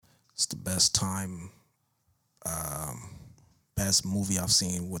best movie I've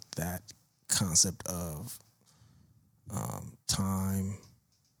seen with that concept of time.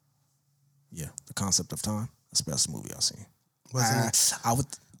 Yeah, the concept of time. That's the best movie I've seen. I would.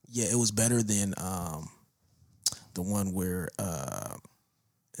 Yeah, it was better than the one where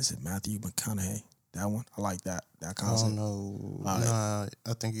is it Matthew McConaughey? That one, I like that concept. Oh no, nah,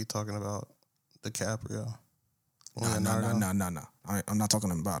 I think you're talking about DiCaprio. No. I'm not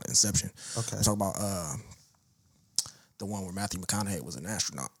talking about Inception. Okay, I'm talking about the one where Matthew McConaughey was an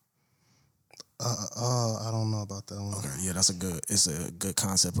astronaut. I don't know about that one. Okay, yeah, it's a good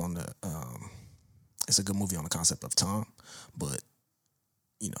concept on the it's a good movie on the concept of time, but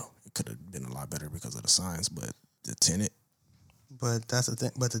it could have been a lot better because of the science. But the Tenet. But that's the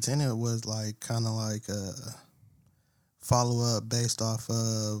thing. But the Tenet was like kind of like a follow up based off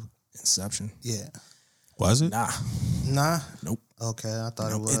of Inception. Yeah. Was it? Nah. Nope. Okay, I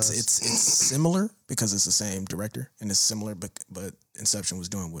thought it was. It's similar because it's the same director and it's similar, but Inception was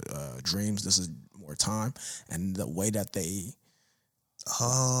doing with dreams. This is more time, and the way that they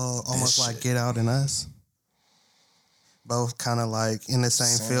almost like Get Out and Us. Both kind of like in the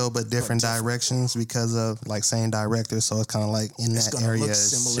same field, but different directions because of like same director. So it's kind of like in that area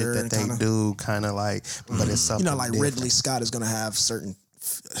shit that they do, kind of like, but it's something like different. Ridley Scott is going to have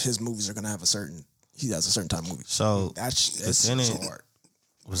his movies are going to have he has a certain type of movie. So that's so hard.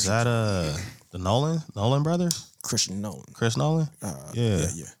 Was that the Nolan brothers? Chris Nolan. Yeah.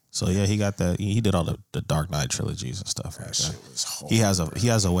 So yeah, he got that. He did all the Dark Knight trilogies and stuff like that. Was hard. He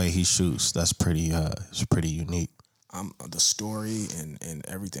has a way he shoots that's pretty unique. The story and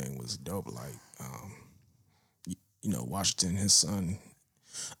everything was dope. Like, Washington, his son,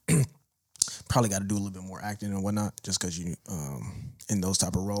 probably got to do a little bit more acting and whatnot, just because in those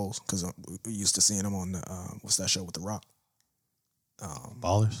type of roles. Because we used to seeing him on the what's that show with The Rock?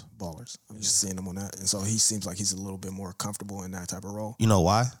 Ballers. I'm just seeing him on that, and so he seems like he's a little bit more comfortable in that type of role. You know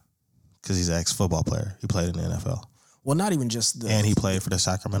why? Because he's an ex-football player. He played in the NFL. Well, not even just and he played for the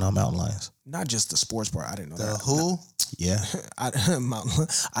Sacramento Mountain Lions. Not just the sports part. I didn't know that. Who? Yeah. I didn't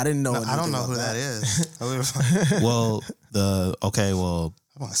know. No, I don't know who that is.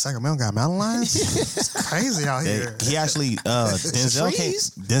 Sacramento got mountain lions. It's crazy out here. He actually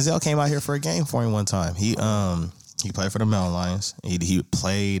Denzel came out here for a game for him one time. He played for the Mountain Lions. He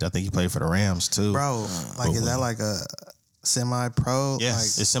played. I think he played for the Rams too. Bro, is that like a semi-pro? Yeah,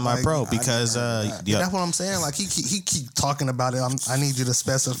 it's semi-pro because that's what I'm saying. Like he keep talking about it. I need you to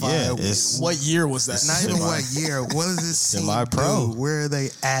specify. Yeah, what year was that? Not even what year. What is this semi-pro? Where are they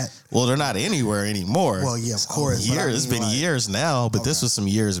at? Well, they're not anywhere anymore. Well, yeah, of course. It's been years now, but this was some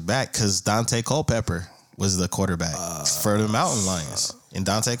years back because Dante Culpepper was the quarterback for the Mountain Lions, and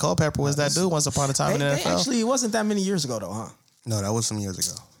Dante Culpepper was that dude once upon a time in the NFL. Actually, it wasn't that many years ago though, huh? No, that was some years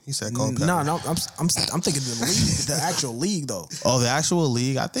ago. He said Culpepper. No, I'm thinking the league, the actual league though. Oh, the actual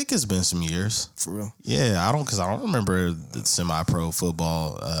league. I think it's been some years. For real? Yeah, I don't remember the semi-pro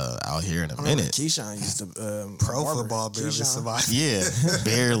football out here in a minute. Keyshawn used to pro football barely survived. Yeah,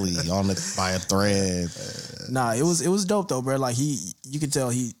 barely by a thread. Nah, it was dope though, bro. Like you could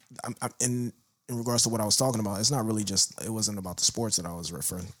tell in regards to what I was talking about, it's not really it wasn't about the sports that I was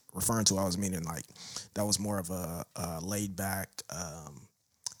referring to. I was meaning like that was more of a laid back.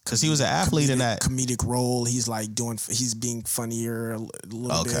 Because he was an athlete in that comedic role. He's like he's being funnier a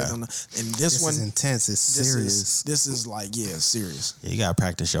little bit. And this one is intense. It's serious. This is like, serious. Yeah, you gotta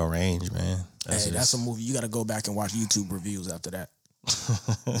practice your range, man. That's a movie. You gotta go back and watch YouTube reviews after that.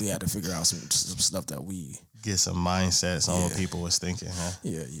 We had to figure out some stuff that we get some mindsets on what people was thinking, huh?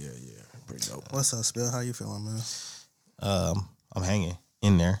 Yeah. Pretty dope. What's up, Spill? How you feeling, man? I'm hanging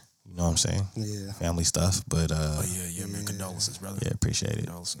in there. You know what I'm saying? Yeah. Family stuff, but man. Condolences, brother. Yeah, appreciate it.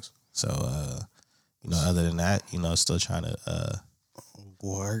 Condolences. So other than that, still trying to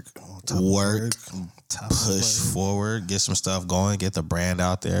work, push forward, get some stuff going, get the brand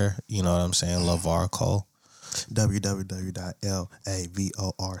out there. You know what I'm saying? LaVar Cole.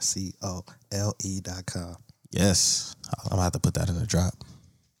 www.lavarcole.com. Yes. I'm gonna have to put that in the drop.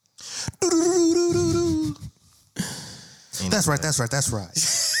 That's right.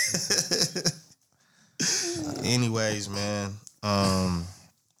 Anyways, man,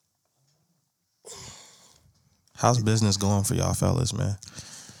 how's business going for y'all fellas, man?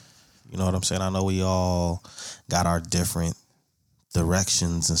 You know what I'm saying? I know we all got our different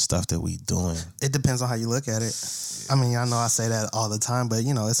directions and stuff that we doing. It depends on how you look at it. I mean, I know I say that all the time, but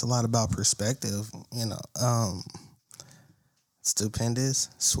it's a lot about perspective. Stupendous,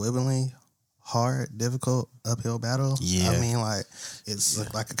 swiveling, hard, difficult, uphill battle. Yeah. I mean, like, it's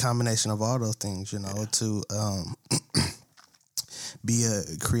like a combination of all those things, to be a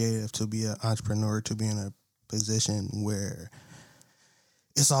creative, to be an entrepreneur, to be in a position where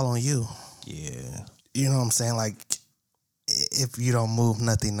it's all on you. Yeah. You know what I'm saying? Like, if you don't move,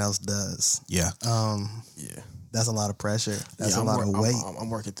 nothing else does. Yeah. Yeah. That's a lot of pressure. That's a lot of weight. I'm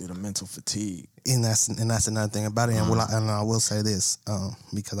working through the mental fatigue. And that's another thing about it. And I will say this,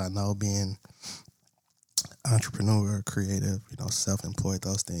 because I know being entrepreneur, creative, self-employed,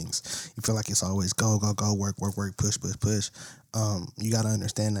 those things, you feel like it's always go, work, push. You got to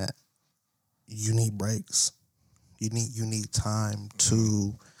understand that you need breaks. You need time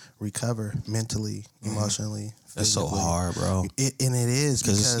to recover mentally, emotionally. It's so hard, bro. It is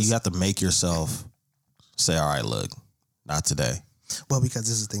because you have to make yourself say, all right, look, not today. Well, because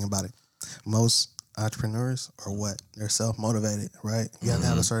this is the thing about it. Most entrepreneurs are what? They're self-motivated, right? You have to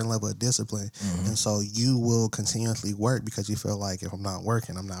have a certain level of discipline. And so you will continuously work because you feel like if I'm not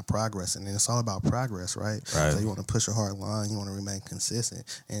working, I'm not progressing. And it's all about progress, right? So you want to push a hard line. You want to remain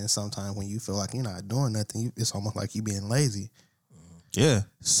consistent. And sometimes when you feel like you're not doing nothing, it's almost like you being lazy. Yeah.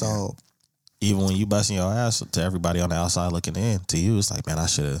 So even when you busting your ass to everybody on the outside looking in, to you, it's like, man, I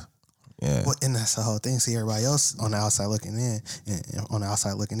should have. Yeah. Well, and that's the whole thing. See, everybody else on the outside looking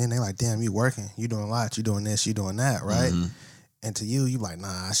in, they like, damn, you working, you doing a lot, you doing this, you doing that, right? And to you, you like,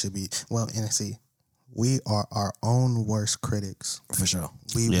 nah, I should be. Well, and see, we are our own worst critics. For sure.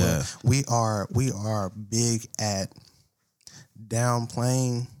 We are big at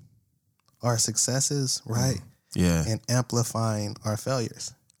downplaying our successes, right? Yeah. And amplifying our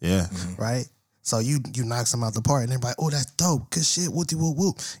failures. Yeah. Right? So you knock some out the park and everybody, oh, that's dope. Good shit. Whoopty whoop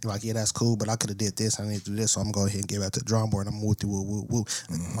whoop. You're like, yeah, that's cool, but I could have did this. I need to do this. So I'm going to go ahead and get back to the drawing board and I'm whoopty whoop whoop whoop.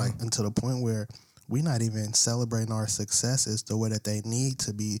 Like, until the point where we're not even celebrating our successes the way that they need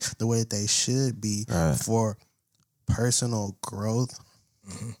to be, the way that they should be for personal growth.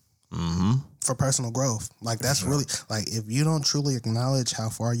 For personal growth. Like, that's really, like, if you don't truly acknowledge how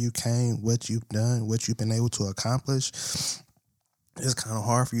far you came, what you've done, what you've been able to accomplish, it's kind of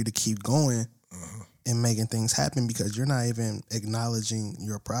hard for you to keep going and making things happen because you're not even acknowledging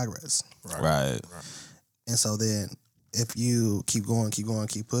your progress. Right. And so then if you keep going, keep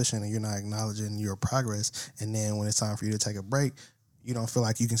pushing, and you're not acknowledging your progress, and then when it's time for you to take a break, you don't feel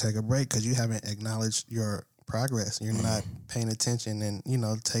like you can take a break because you haven't acknowledged your progress. You're not paying attention and,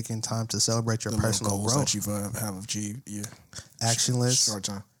 taking time to celebrate your personal goals growth. that you have achieved. Yeah. Actionless. Short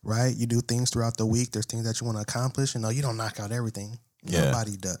time. Right? You do things throughout the week. There's things that you want to accomplish. You don't knock out everything. Yeah.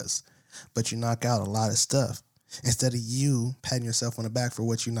 Nobody does. But you knock out a lot of stuff. Instead of you patting yourself on the back for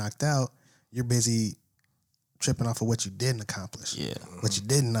what you knocked out, you're busy tripping off of what you didn't accomplish. Yeah. What you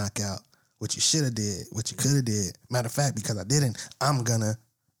didn't knock out. What you should have did. What you could have did. Matter of fact, because I didn't, I'm gonna.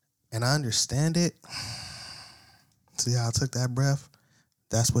 And I understand it. See how I took that breath?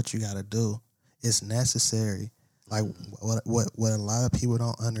 That's what you got to do. It's necessary. Like, what a lot of people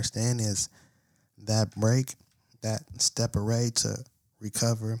don't understand is that break, that step away to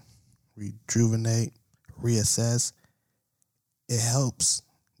recover, rejuvenate, reassess, it helps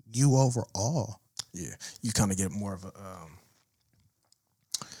you overall. Yeah. You kind of get more of a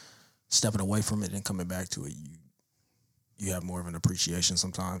stepping away from it and coming back to it. You have more of an appreciation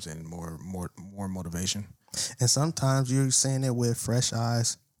sometimes and more motivation. And sometimes you're seeing it with fresh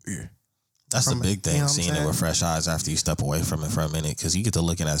eyes. Yeah. That's the big thing, seeing it with fresh eyes after you step away from it for a minute, because you get to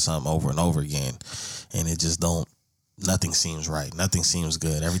looking at something over and over again, and it just nothing seems right. Nothing seems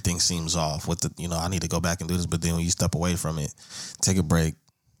good. Everything seems off. I need to go back and do this, but then when you step away from it, take a break,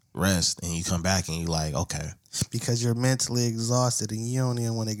 rest, and you come back and you're like, okay. Because you're mentally exhausted and you don't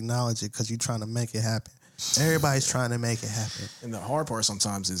even want to acknowledge it because you're trying to make it happen. Everybody's trying to make it happen. And the hard part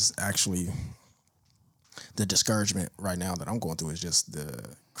sometimes is actually the discouragement right now that I'm going through is just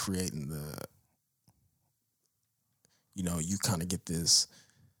the creating the, you kind of get this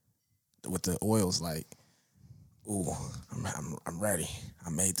with the oils like, ooh, I'm ready. I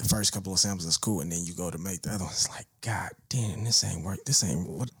made the first couple of samples, it's cool, and then you go to make the other one. It's like, God damn, this ain't work. This ain't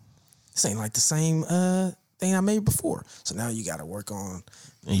like the same thing I made before. So now you got to work on.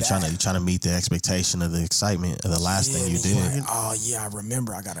 And you trying to meet the expectation of the excitement of the last thing you did. Like, oh yeah, I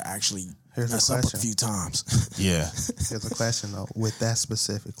remember. I got to actually mess up a few times. Yeah. Here's a question though. With that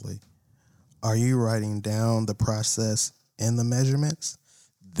specifically, are you writing down the process and the measurements?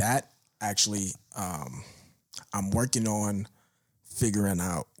 That actually, I'm working on figuring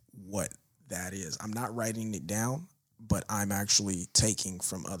out what that is. I'm not writing it down, but I'm actually taking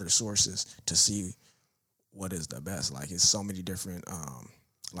from other sources to see what is the best. Like, it's so many different,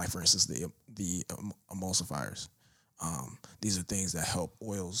 like for instance, the emulsifiers. These are things that help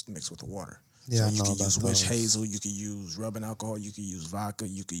oils mix with the water. Yeah, so you can use witch hazel, you can use rubbing alcohol, you can use vodka,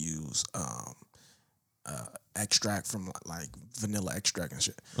 you can use extract from like vanilla extract and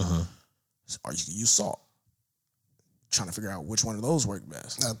shit. Or you can use salt. Trying to figure out which one of those work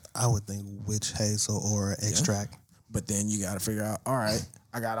best. I would think witch hazel or extract. But then you got to figure out, all right,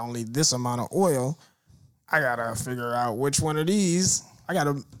 I got only this amount of oil. I got to figure out which one of these. I got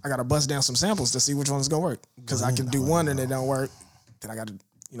to bust down some samples to see which one's going to work. Because I can do one and it don't work. Then I got to,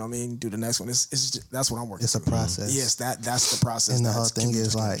 you know what I mean, do the next one. It's just, that's what I'm working It's a process. Yes, that's the process. And the whole thing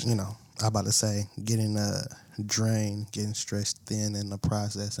is like, you know, I'm about to say, getting a drain, getting stretched thin in the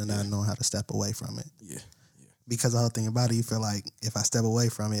process and not knowing how to step away from it. Yeah. Because the whole thing about it, you feel like if I step away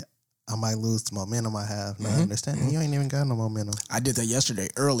from it, I might lose the momentum I have. Now I understand. You ain't even got no momentum. I did that yesterday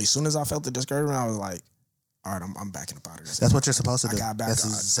early. As soon as I felt the discouragement, I was like, all right, I'm backing up out of this. That's what you're supposed to do. I got back. That's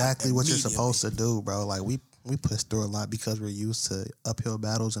exactly what you're supposed to do, bro. Like we push through a lot because we're used to uphill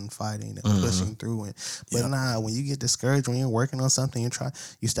battles and fighting and pushing through it. But when you get discouraged, when you're working on something, you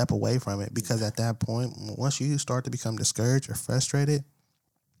step away from it because at that point, once you start to become discouraged or frustrated,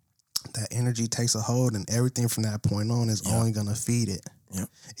 that energy takes a hold and everything from that point on is only going to feed it. Yep.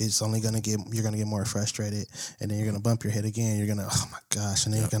 It's only going to you're going to get more frustrated and then you're going to bump your head again. You're going to, oh my gosh.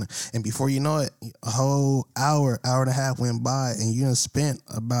 And then and before you know it, a whole hour and a half went by and you done spent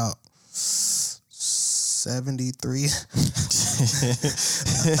about 73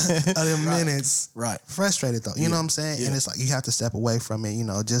 other minutes. Right. Frustrated though. You know what I'm saying? Yeah. And it's like, you have to step away from it, you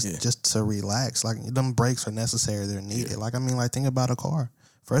know, just to relax. Like them breaks are necessary. They're needed. Like, I mean, like think about a car.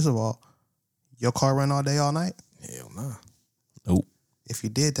 First of all, your car run all day, all night? Hell nah. Nope. If you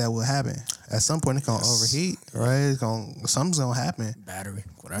did that, what happen? At some point, it's gonna overheat, right? Something's gonna happen. Battery,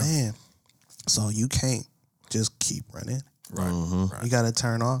 whatever. Man, so you can't just keep running. Right. You gotta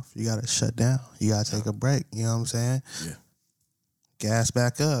turn off. You gotta shut down. You gotta take a break. You know what I'm saying? Yeah. Gas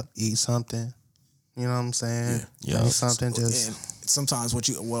back up. Eat something. You know what I'm saying? Yeah. Eat something. And sometimes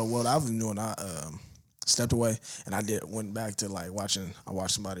what I've been doing, I stepped away and went back to like I watched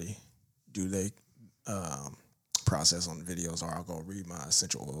somebody do they process on videos, or I'll go read my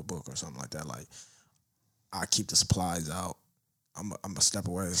essential oil book or something like that. Like I keep the supplies out. I'm a step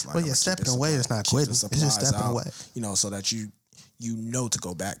away. It's like, stepping away is not quitting. It's just stepping away. You know, so that you know to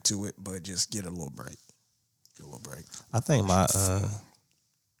go back to it, but just get a little break. I think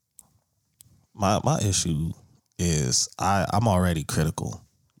my issue is I'm already critical.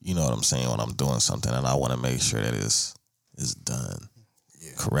 You know what I'm saying, when I'm doing something and I want to make sure that it's done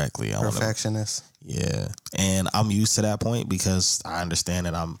correctly. Perfectionist. And I'm used to that point because I understand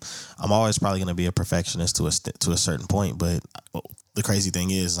that I'm always probably going to be a perfectionist to a certain point. But the crazy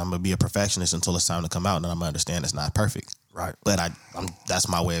thing is, I'm gonna be a perfectionist until it's time to come out, and I'm gonna understand it's not perfect. Right. But that's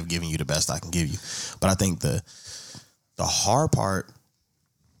my way of giving you the best I can give you. But I think the hard part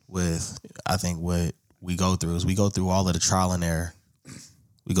with what we go through is we go through all of the trial and error.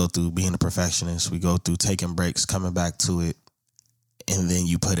 We go through being a perfectionist. We go through taking breaks, coming back to it, and then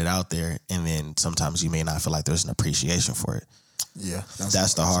you put it out there, and then sometimes you may not feel like there's an appreciation for it. Yeah,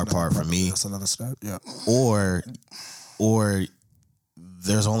 that's the hard part for me. That's another step. Yeah. Or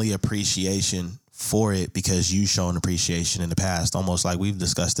there's only appreciation for it because you've shown appreciation in the past. Almost like we've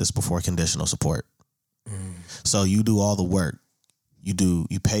discussed this before, conditional support. So you do all the work. You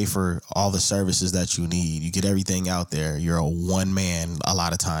pay for all the services that you need. You get everything out there. You're a one man a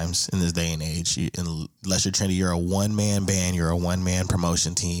lot of times in this day and age. Unless you're trendy, you're a one man band. You're a one man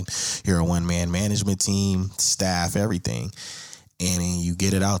promotion team. You're a one man management team, staff, everything. And then you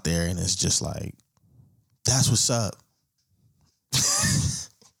get it out there and it's just like, that's what's up.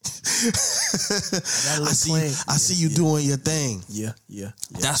 I see you doing your thing. Yeah.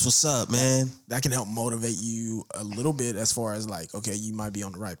 That's what's up, man. That can help motivate you a little bit as far as like, okay, you might be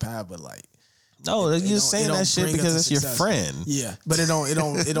on the right path, but like, no, you're just saying that shit because it's your friend. Yeah, but it don't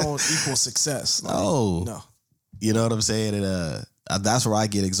equal success. Like, no. You know what I'm saying? And that's where I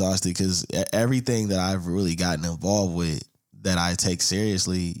get exhausted because everything that I've really gotten involved with that I take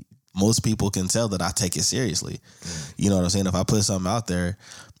seriously, most people can tell that I take it seriously. You know what I'm saying? If I put something out there,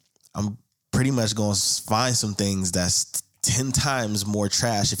 I'm pretty much going to find some things that's 10 times more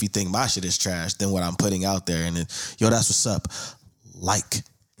trash if you think my shit is trash than what I'm putting out there. And then, that's what's up. Like.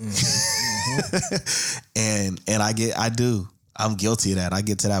 And I'm guilty of that. I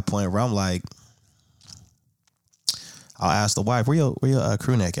get to that point where I'm like, I'll ask the wife, where your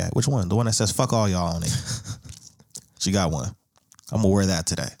crew neck at? Which one? The one that says fuck all y'all on it. She got one. I'm gonna wear that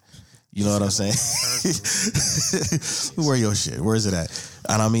today. You know what I'm saying? Wear your shit. Where is it at?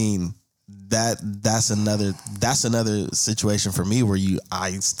 And I mean, that's another situation for me where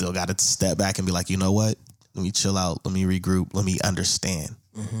I still got to step back and be like, you know what? Let me chill out. Let me regroup. Let me understand.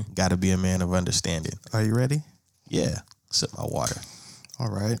 Got to be a man of understanding. Are you ready? Yeah. Sip my water. All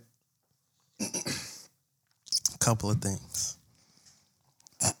right. Couple of things.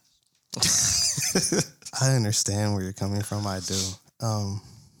 I understand where you're coming from. I do.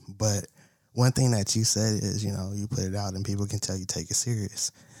 But one thing that you said is, you know, you put it out and people can tell you take it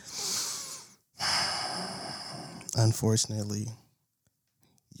serious. Unfortunately,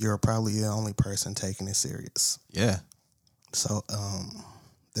 you're probably the only person taking it serious. Yeah. So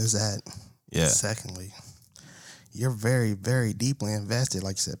there's that. Yeah. Secondly, you're very, very deeply invested.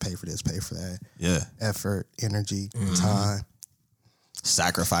 Like you said, pay for this, pay for that. Yeah. Effort, energy, time.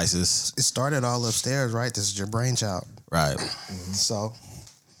 Sacrifices. It started all upstairs, right? This is your brainchild. Right. So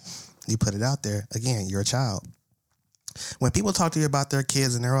you put it out there. Again, you're a child. When people talk to you about their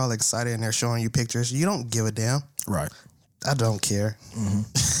kids and they're all excited and they're showing you pictures, you don't give a damn. Right. I don't care.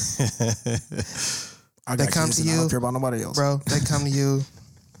 I They got come kids to and I you, don't care about nobody else. bro. They come to you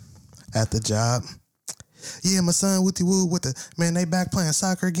at the job. Yeah, my son, wooty woo, with the man, they back playing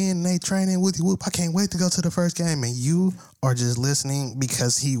soccer again and they training, wooty whoop. I can't wait to go to the first game. And you are just listening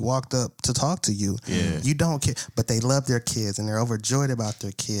because he walked up to talk to you. Yeah. You don't care. But they love their kids and they're overjoyed about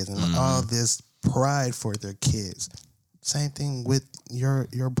their kids and all this pride for their kids. Same thing with your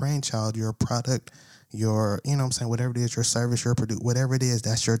brainchild, your product, your, you know what I'm saying, whatever it is, your service, your produce, whatever it is,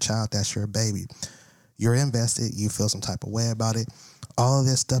 that's your child, that's your baby. You're invested, you feel some type of way about it. All of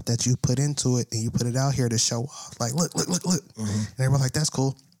this stuff that you put into it and you put it out here to show off. Like, look. And everyone's like, that's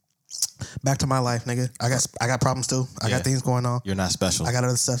cool. Back to my life, nigga. I got problems too. I got things going on. You're not special. I got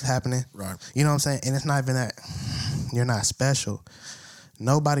other stuff happening. Right. You know what I'm saying? And it's not even that you're not special.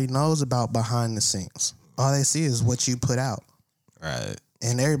 Nobody knows about behind the scenes. All they see is what you put out. Right.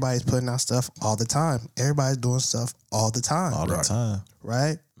 And everybody's putting out stuff all the time. Everybody's doing stuff all the time. All the time.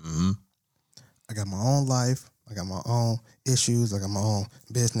 Right? Mm-hmm. I got my own life. I got my own issues. I got my own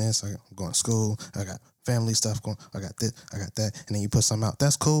business. I'm going to school. I got family stuff going. I got this. I got that. And then you put something out.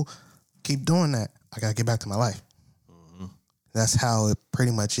 That's cool. Keep doing that. I got to get back to my life. Mm-hmm. That's how it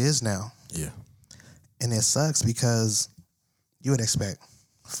pretty much is now. Yeah. And it sucks because you would expect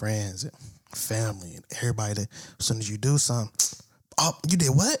friends and family and everybody to, as soon as you do something, oh, you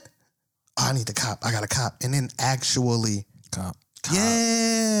did what? Oh, I need to cop. I got to cop. And then actually Cop.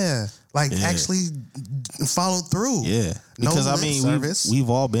 Yeah. Like actually follow through. Yeah. Because I mean, we've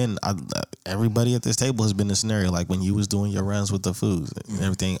all been, everybody at this table has been in a scenario like when you was doing your runs with the foods and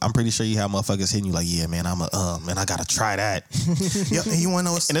everything. I'm pretty sure you have motherfuckers hitting you like, yeah, man, man, I got to try that. Yep, and you want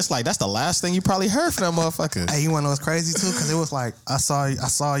to know what's, and it's like, that's the last thing you probably heard from that motherfucker. Hey, you want to know what's crazy too? Because it was like, I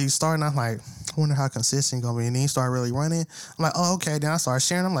saw you starting. I'm like, I wonder how consistent you're going to be. And then you start really running. I'm like, oh, okay. Then I started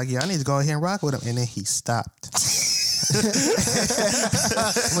sharing. I'm like, yeah, I need to go ahead and rock with him. And then he stopped.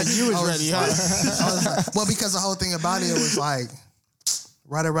 When you was ready, I was like, well, because the whole thing about it was like,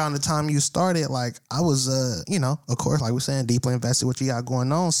 right around the time you started, like I was, of course, like we're saying, deeply invested what you got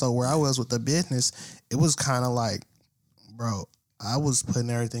going on. So where I was with the business, it was kind of like, bro, I was putting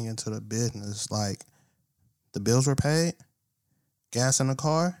everything into the business. Like the bills were paid, gas in the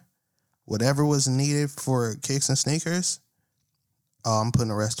car, whatever was needed for kicks and sneakers, I'm putting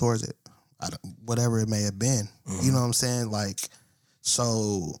the rest towards it. Whatever it may have been. Mm-hmm. You know what I'm saying? Like,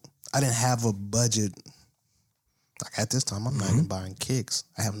 so I didn't have a budget. Like at this time, I'm not even buying kicks.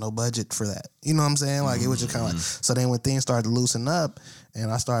 I have no budget for that. You know what I'm saying? Like it was just kind of like, so then when things started to loosen up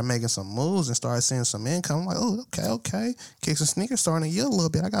and I started making some moves and started seeing some income, I'm like, oh, okay. Kicks and sneakers starting to yield a little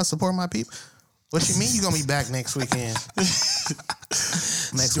bit. I got to support my people. What you mean you going to be back next weekend?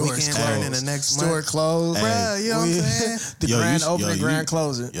 Next weekend, learning the next month. Store closed. Bruh, you know what I'm saying? The grand opening, grand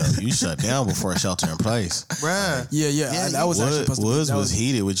closing. Yo, you shut down before shelter in place. Bruh. Yeah. That was actually supposed to be. Woods was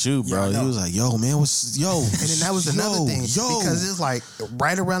heated with you, bro. He was like, yo, man, yo. And then that was another thing. Because it's like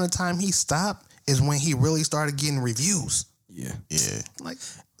right around the time he stopped is when he really started getting reviews. Yeah. Like,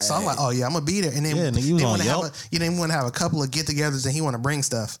 so I'm like, oh yeah, I'm gonna be there. And then you want to have a couple of get-togethers and he want to bring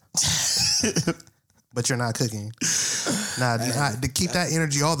stuff. But you're not cooking. Nah, to keep that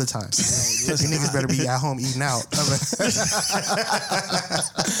energy all the time. You niggas better be at home eating out.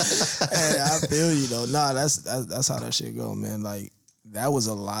 Hey, I feel you though. Nah, that's how that shit go, man. Like that was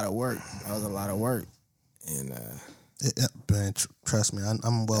a lot of work. And man, trust me,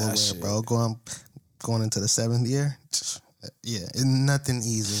 I'm well aware, shit, bro. Going into the 7th year. Yeah, it's nothing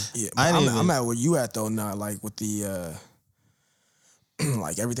easy. Yeah, I'm at where you at though now. Like with the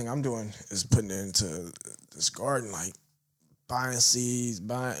like everything I'm doing is putting it into this garden, like buying seeds,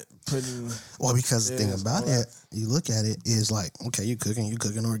 putting. Well, because the thing about it, you look at it is like, okay, you cooking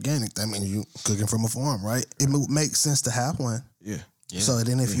organic. That means you cooking from a farm, right? It makes sense to have one. Yeah. So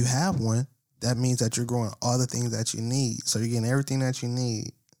then if you have one, that means that you're growing all the things that you need. So you're getting everything that you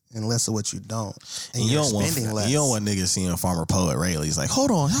need. and less of what you don't. And you're spending less. You don't want niggas seeing Farmer Poet Rayleigh. He's like,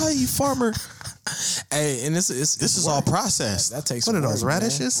 hold on, how you farmer? Hey, and this is all processed. That takes what are those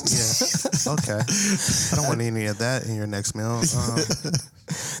radishes? Yeah. Okay. I don't want any of that in your next meal.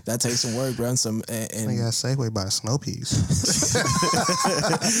 That takes some work, bro. And some and I got Segway by snow peas.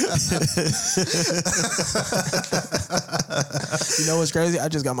 You know what's crazy? I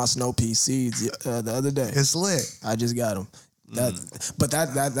just got my snow pea seeds the other day. It's lit. I just got them. But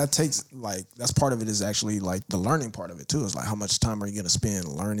that takes like that's part of it is actually like the learning part of it too. It's like how much time are you going to spend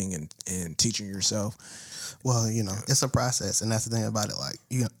learning and teaching yourself? Well, you know, it's a process, and that's the thing about it. Like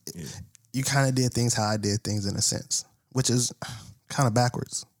you kind of did things how I did things in a sense, which is kind of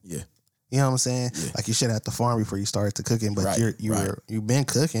backwards. Yeah. You know what I'm saying? Yeah. Like you should have the farm before you started to cooking, but you've been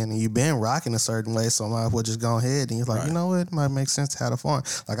cooking and you've been rocking a certain way, so I might as well just go ahead and you're like, you know what? It might make sense to have a farm.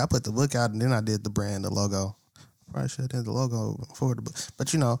 Like I put the book out and then I did the brand, the logo. Probably should have did the logo before the book.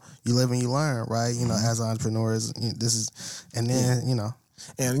 But you know, you live and you learn, right? You know, as entrepreneurs, this is, and then, you know.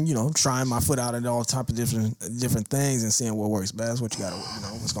 And, you know, trying my foot out at all type of different things and seeing what works best, what you got to, you know,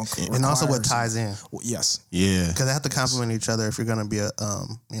 what's going to require. And also what ties in. Yes. Yeah. Because they have to complement each other if you're going to be,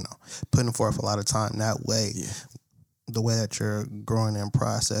 you know, putting forth a lot of time that way. Yeah. The way that you're growing and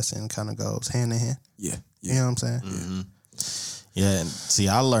processing kind of goes hand in hand. Yeah. You know what I'm saying? Mm-hmm. Yeah. And see,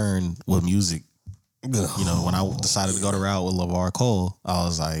 I learned with music, you know, when I decided to go the route with LeVar Cole, I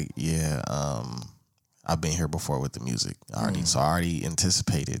was like, yeah, I've been here before with the music already, so I already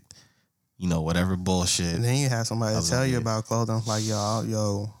anticipated, you know, whatever bullshit. And then you have somebody to tell you about clothing, like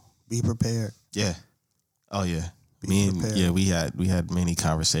yo, be prepared. Yeah. Oh yeah. We had many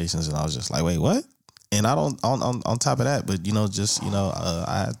conversations, and I was just like, wait, what? And I don't on top of that, but you know, just you know,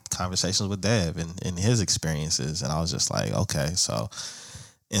 I had conversations with Dev and his experiences, and I was just like, okay, so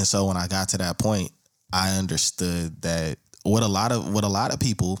when I got to that point, I understood that what a lot of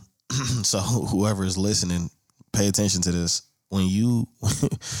people. So whoever is listening, pay attention to this. When you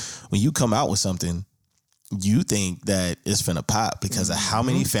come out with something, you think that it's finna pop because of how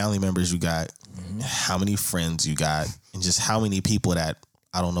many family members you got, how many friends you got, and just how many people that,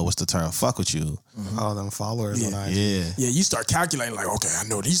 I don't know what's the term, fuck with you. All them followers on IG. Yeah, you start calculating like, okay, I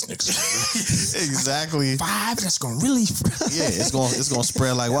know these niggas. Exactly. 5, that's gonna really it's gonna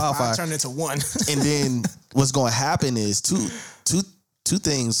spread like wildfire. 5 turn into 1. And then what's gonna happen is two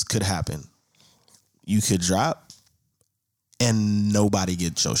things could happen. You could drop and nobody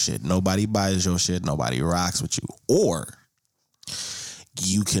gets your shit. Nobody buys your shit. Nobody rocks with you. Or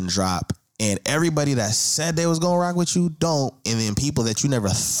you can drop and everybody that said they was going to rock with you don't. And then people that you never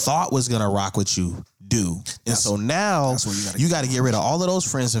thought was going to rock with you do. And so now you got to get rid of all of those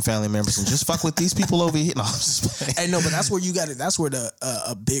friends and family members and just fuck with these people over here. No, I'm just playing. Hey, no, but that's where you got it. That's where the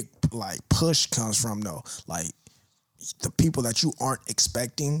a big like push comes from though. Like, the people that you aren't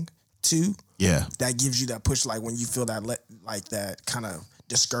expecting to, that gives you that push. Like when you feel that like that kind of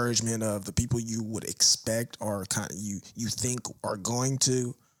discouragement of the people you would expect or kind of you think are going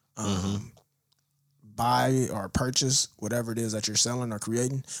to buy or purchase whatever it is that you're selling or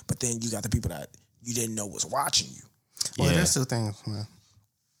creating, but then you got the people that you didn't know was watching you. Well, there's two things, man,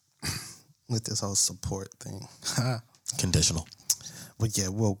 with this whole support thing. Conditional. But yeah,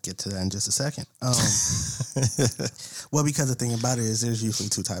 we'll get to that in just a second. Well, because the thing about it is there's usually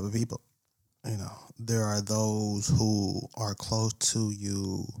two type of people. You know, there are those who are close to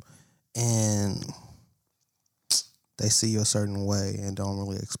you and they see you a certain way and don't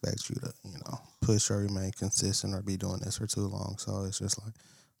really expect you to, you know, push or remain consistent or be doing this for too long. So it's just like,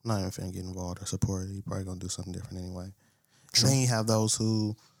 I'm not even finna get involved or support you. You're probably gonna do something different anyway. True. Then you have those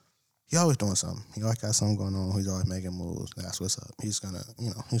who, he always doing something. He always got something going on. He's always making moves. That's what's up. He's gonna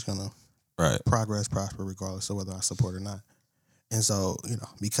progress, prosper, regardless of whether I support or not. And so, you know,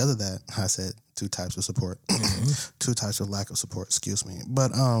 because of that, I said two types of support, two types of lack of support. Excuse me.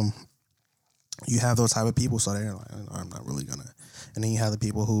 But you have those type of people, so they're like, I'm not really gonna. And then you have the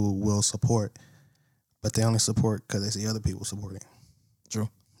people who will support, but they only support because they see other people supporting. True.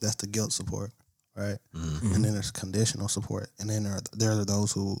 That's the guilt support, right? Mm-hmm. And then there's conditional support, and then there are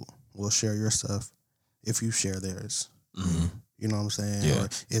those who will share your stuff if you share theirs. Mm-hmm. You know what I'm saying? Yeah. Or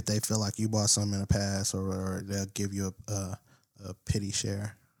if they feel like you bought something in the past, or they'll give you a pity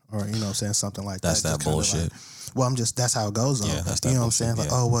share, or you know what I'm saying, something like that's that. That's that bullshit. Well, that's how it goes though. Yeah, that's that you know bullshit, what I'm saying?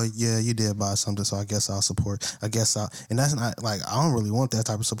 Like, oh well, yeah, you did buy something, so I guess I'll support. And that's not like, I don't really want that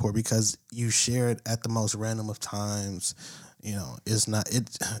type of support because you share it at the most random of times. You know, it's not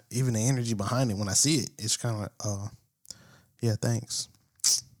it. Even the energy behind it, when I see it, it's kind of like, oh, yeah, thanks.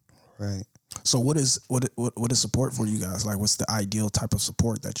 Right. So what is support for you guys? Like, what's the ideal type of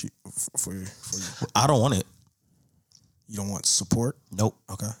support that you for you? I don't want it. You don't want support? Nope.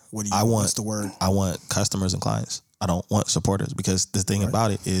 Okay. What do you want? What's the word? I want customers and clients. I don't want supporters, because the thing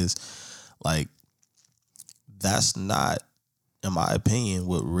about it is, like, that's not, in my opinion,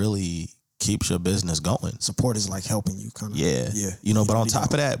 what really keeps your business going. Support is like helping you, kind of. Yeah. You know, but on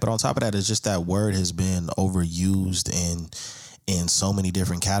top of that, it's just that word has been overused in so many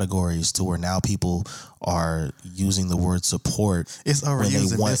different categories to where now people are using the word support. It's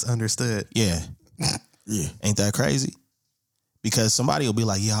overused and misunderstood. Yeah. Yeah. Ain't that crazy? Because somebody will be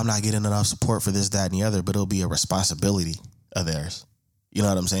like, yeah, I'm not getting enough support for this, that, and the other, but it'll be a responsibility of theirs. You know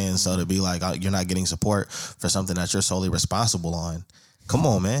what I'm saying? So to be like, oh, you're not getting support for something that you're solely responsible on. Come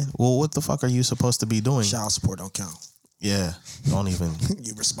on, man. Well, what the fuck are you supposed to be doing? Child support don't count. Yeah. Don't even.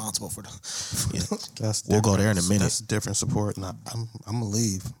 You're responsible for them. Yeah. We'll go there in a minute. That's different support. Nah, I'm gonna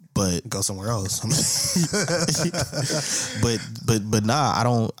leave. But go somewhere else. but nah, I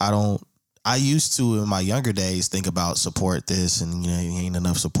don't. I used to, in my younger days, think about support this and, you know, ain't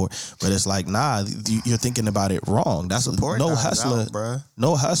enough support. But it's like, nah, you're thinking about it wrong. That's support. No hustler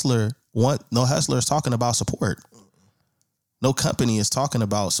is talking about support. No company is talking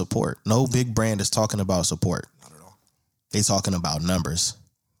about support. No big brand is talking about support. Not at all. They talking about numbers,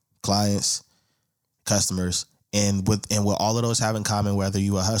 clients, customers, and with all of those have in common, whether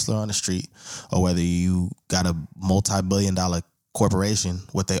you a hustler on the street or whether you got a multi-billion-dollar corporation,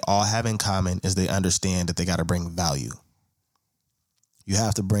 what they all have in common is they understand that they got to bring value. You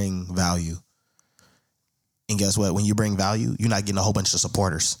have to bring value. And guess what? When you bring value, you're not getting a whole bunch of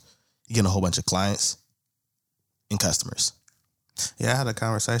supporters. You're getting a whole bunch of clients and customers. Yeah, I had a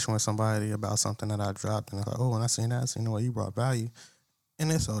conversation with somebody about something that I dropped, and I was like, oh, when I seen that, I seen the way you brought value.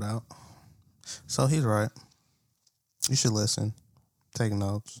 And it sold out. So he's right. You should listen. Take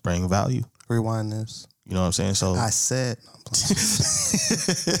notes. Bring value. Rewind this. You know what I'm saying? So I said,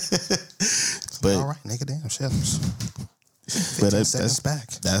 but all right, nigga, damn shells. But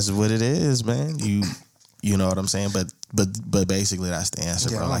that's what it is, man. You know what I'm saying? But basically that's the answer,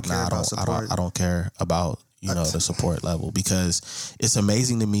 bro. Like, nah, I don't care about, you know, the support level, because it's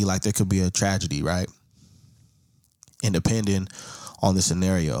amazing to me. Like, there could be a tragedy, right? And depending on the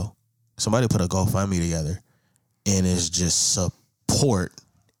scenario, somebody put a GoFundMe together and it's just support,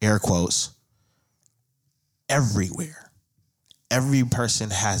 air quotes, everywhere. Every person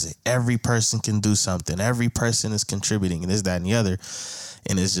has it. Every person can do something. Every person is contributing and this, that, and the other.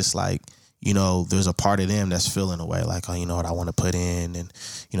 And it's just like, you know, there's a part of them that's feeling away, like, oh, you know what, I want to put in, and,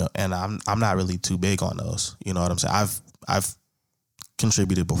 you know, and I'm not really too big on those. You know what I'm saying? I've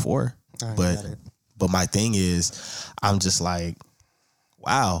contributed before, but my thing is, I'm just like,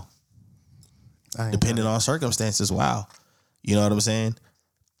 wow. Depending on circumstances, wow. You know what I'm saying?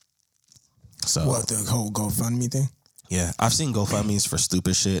 So what, the whole GoFundMe thing? Yeah, I've seen GoFundMes for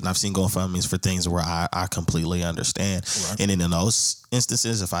stupid shit, and I've seen GoFundMes for things where I completely understand. Right. And in those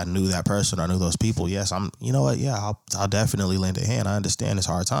instances, if I knew that person or knew those people, yes, you know what, yeah, I'll definitely lend a hand. I understand it's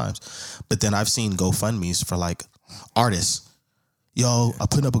hard times. But then I've seen GoFundMes for, like, artists. Yo, I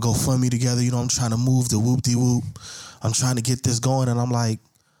put up a GoFundMe together, you know, I'm trying to move the whoop-de-whoop. I'm trying to get this going, and I'm like,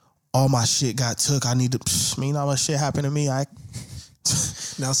 all my shit got took. I need to, mean, all my shit happened to me.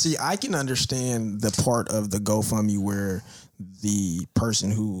 Now, see, I can understand the part of the GoFundMe where the person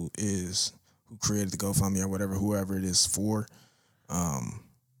who created the GoFundMe or whatever, whoever it is for,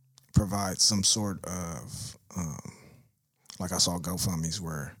 provides some sort of, like I saw GoFundMes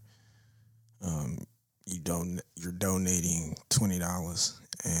where you're donating $20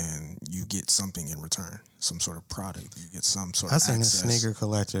 and you get something in return, some sort of product. You get some sort of access. I seen a sneaker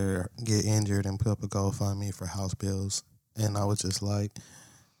collector get injured and put up a GoFundMe for house bills. And I was just like,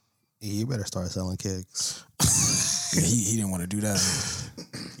 you better start selling kicks. he didn't want to do that.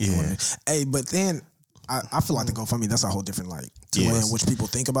 Yeah. Hey, but then I feel like the GoFundMe, that's a whole different, like, way in which people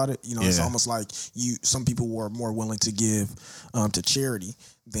think about it. You know, it's almost like some people were more willing to give to charity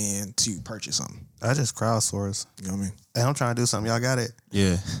than to purchase something. I just crowdsource. You know what I mean? Hey, I'm trying to do something. Y'all got it?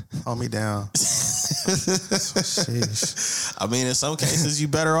 Yeah. Hold me down. I mean, in some cases, you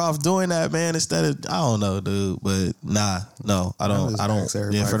better off doing that, man, instead of, I don't know, dude. But no, I don't.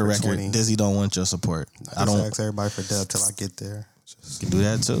 Yeah, for the record, 20. Dizzy don't want your support. I don't ask everybody for dub till I get there. You can do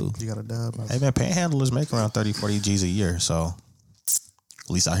that too. You got a dub? Hey, man, panhandlers make around 30, 40 G's a year. So, at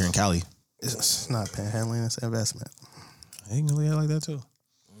least out here in Cali. It's not panhandling, it's investment. I can do it like that too.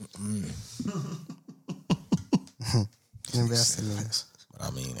 Investing in this. But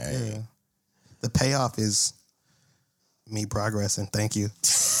I mean, hey. Yeah. The payoff is me progressing. Thank you.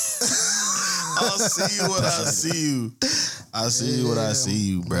 I'll see you when I see you. I see you when I see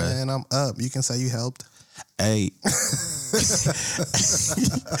you, bro. Man, I'm up. You can say you helped. Hey.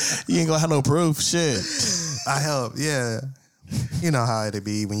 You ain't gonna have no proof. Shit. I help. Yeah. You know how it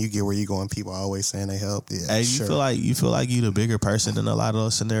be when you get where you going. People are always saying they help. Yeah, hey, sure. you feel like you the bigger person in a lot of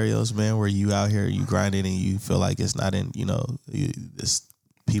those scenarios, man. Where you out here, you grinding, and you feel like it's not in. This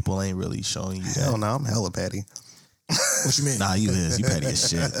people ain't really showing you that. Hell no, I'm hella petty. What you mean? Nah, you petty as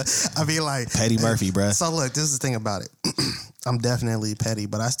shit. I mean, like Petty Murphy, bruh. So look, this is the thing about it. I'm definitely petty,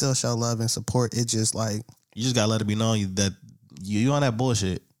 but I still show love and support. It's just like you just gotta let it be known that you on that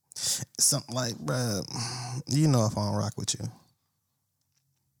bullshit. Something like, bruh, you know if I don't rock with you.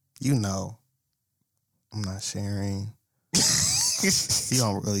 You know I'm not sharing. You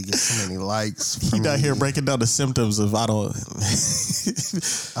don't really get so many likes. You out here breaking down the symptoms of I don't.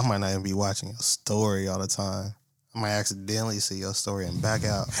 I might not even be watching your story all the time. I might accidentally see your story and back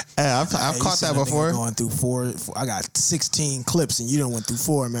out. Hey, I've caught that before. Going through four. I got 16 clips and you done went through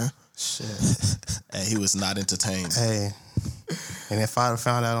 4, man. Shit. And he was not entertained. Hey, and if I'd have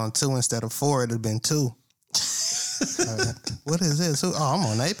found out on 2 instead of 4, it'd have been 2. What is this? Oh, I'm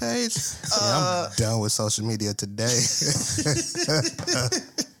on a page. Yeah, I'm done with social media today.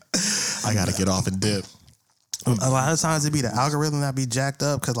 I gotta get off and dip. A lot of times it be the algorithm that be jacked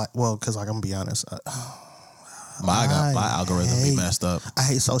up because I'm gonna be honest. My algorithm be messed up. I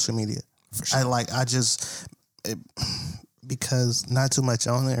hate social media. For sure. Because not too much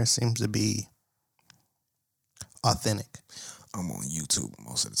on there seems to be authentic. I'm on YouTube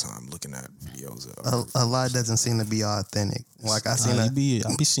most of the time looking at videos. A lot doesn't seem to be authentic. Like I seen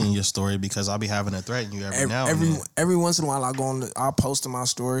I'll be seeing your story because I'll be having to threaten you every once in a while I'll post in my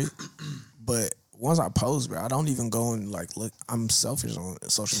story, but once I post, bro, I don't even go and look. I'm selfish on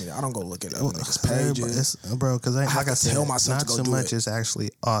social media. I don't go look at other niggas' pages, bro. Because like I said, tell myself not to go too do much it. is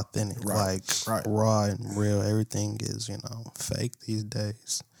actually authentic, right. Raw and real. Everything is fake these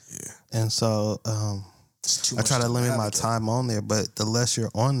days. Yeah, and so I try to limit my time on there, but the less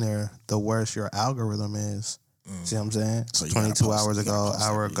you're on there, the worse your algorithm is. See what I'm saying? So 22 hours ago,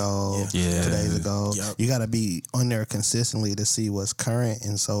 hour ago, 2 days ago. Yep. You got to be on there consistently to see what's current.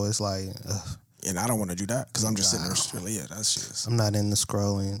 And so it's like... and I don't want to do that because I'm just sitting there. That's just... I'm not into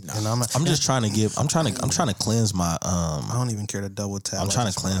scrolling. No. And I'm just trying to I'm trying to cleanse my... I don't even care to double tap. I'm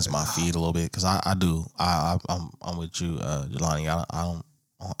trying to cleanse my feed a little bit because I do. I'm with you, Jelani.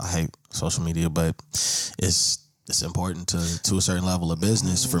 I hate social media, but it's important to a certain level of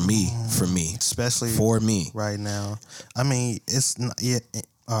business for me, especially for me right now. I mean, it's not. Yeah,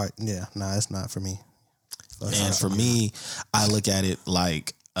 all right. Yeah, nah, it's not for me. And for me, I look at it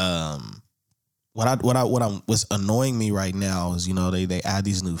like what's annoying me right now is they add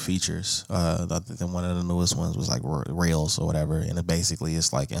these new features. Then one of the newest ones was like Reels or whatever, and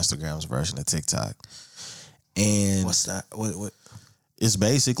it's like Instagram's version of TikTok. And what's that? What? It's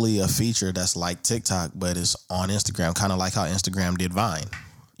basically a feature that's like TikTok, but it's on Instagram, kind of like how Instagram did Vine.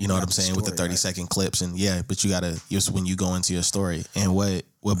 You know what I'm saying? With the 30-second clips. And but you gotta use when you go into your story. And what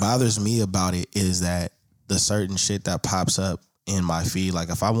bothers me about it is that the certain shit that pops up in my feed, like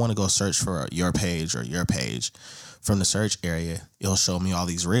if I want to go search for your page from the search area, it'll show me all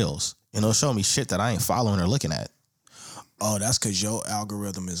these reels. And it'll show me shit that I ain't following or looking at. Oh, that's because your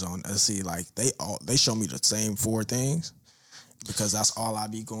algorithm is on. See, like they show me the same 4 things. Because that's all I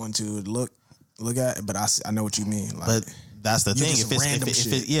be going to look at, but I know what you mean. Like, but that's the thing.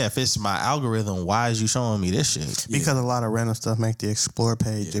 If it's my algorithm, why is you showing me this shit? Because a lot of random stuff make the explore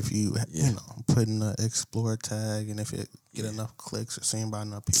page. If you put in the explore tag, and if it get enough clicks or seen by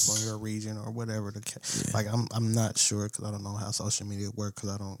enough people in your region or whatever like I'm not sure because I don't know how social media work because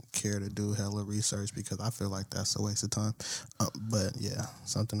I don't care to do hella research because I feel like that's a waste of time. But yeah,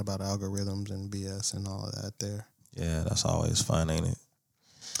 something about algorithms and BS and all of that there. Yeah, that's always fun, ain't it?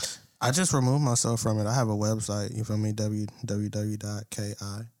 I just removed myself from it. I have a website, you feel me?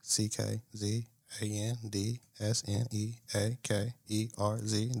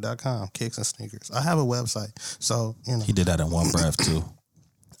 www.kickzandneakerz.com. Kicks and sneakers. I have a website. So, He did that in one breath, too.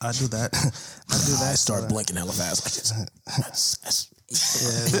 I do that. I start blinking hella fast like this.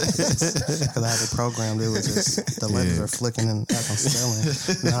 Yeah, because I had it programmed. It was just, the letters are flicking and like I'm spelling.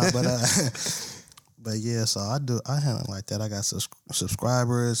 But yeah, so I handle it like that. I got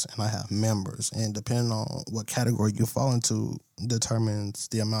subscribers and I have members, and depending on what category you fall into determines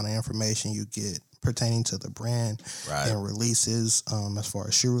the amount of information you get pertaining to the brand and releases, as far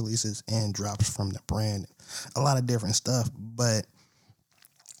as shoe releases and drops from the brand, a lot of different stuff. But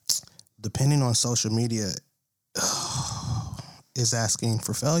depending on social media, is asking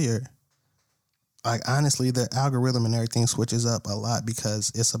for failure. Like honestly, the algorithm and everything switches up a lot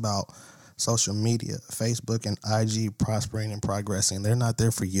because it's about social media, Facebook and IG prospering and progressing. They're not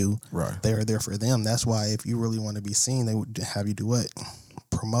there for you. Right. They're there for them. That's why if you really want to be seen, they would have you do what?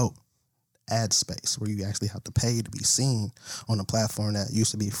 Promote. ad space where you actually have to pay to be seen on a platform that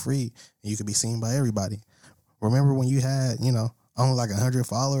used to be free and you could be seen by everybody. Remember when you had, only like 100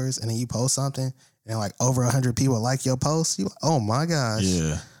 followers and then you post something and like over 100 people like your post? You like, oh my gosh.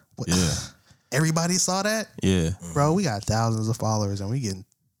 Yeah. Yeah. Everybody saw that? Yeah. Bro, we got thousands of followers and we getting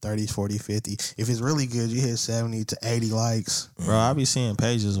 30, 40, 50. If it's really good, you hit 70 to 80 likes. Bro, I be seeing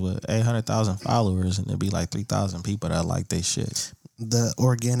pages with 800,000 followers and there be like 3,000 people that like they shit. The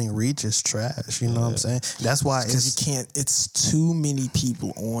organic reach is trash. You know what I'm saying? That's why it's too many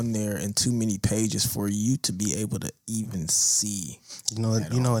people on there and too many pages for you to be able to even see. You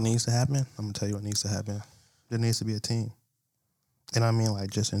know what needs to happen? I'm gonna tell you what needs to happen. There needs to be a team. And I mean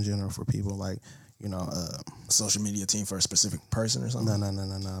like just in general for people like, social media team for a specific person or something?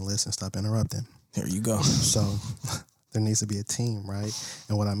 No. Listen, stop interrupting. Here you go. So there needs to be a team, right?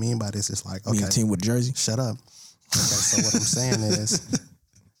 And what I mean by this is like, okay. A team with jersey? Shut up. Okay, so what I'm saying is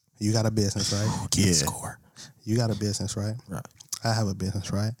you got a business, right? Score. You got a business, right? Right. I have a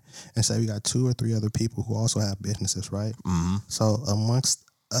business, right? And say we got 2 or 3 other people who also have businesses, right? Mm-hmm. So amongst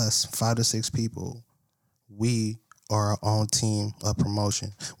us, 5 to 6 people, we are our own team of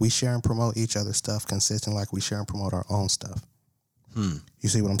promotion. We share and promote each other's stuff consistent like we share and promote our own stuff. You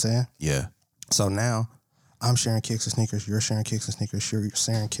see what I'm saying? Yeah. So now I'm sharing kicks and sneakers, you're sharing kicks and sneakers, you're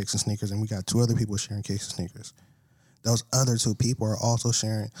sharing kicks and sneakers, and we got 2 other people sharing kicks and sneakers. Those other 2 people are also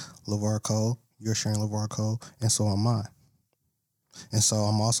sharing LeVar Cole, you're sharing LeVar Cole, and so am I. And so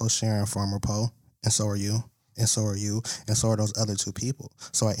I'm also sharing Farmer Poe, and so are you, and so are you, and so are those other 2 people.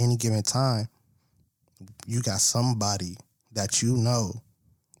 So at any given time, you got somebody that you know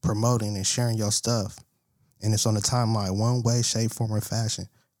promoting and sharing your stuff, and it's on the timeline one way, shape, form, or fashion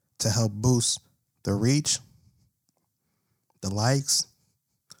to help boost the reach, the likes,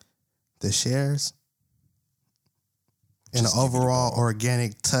 the shares, and the overall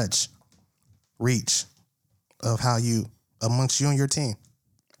organic touch reach of how you, amongst you and your team,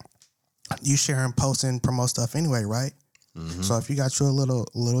 you share and post and promote stuff anyway, right? Mm-hmm. So if you got your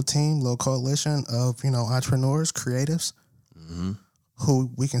little team, little coalition of, entrepreneurs, creatives,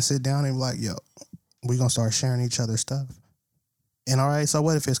 who we can sit down and be like, yo, we're going to start sharing each other's stuff. And all right, so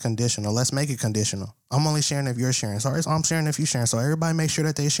what if it's conditional? Let's make it conditional. I'm only sharing if you're sharing. So I'm sharing if you're sharing. So everybody make sure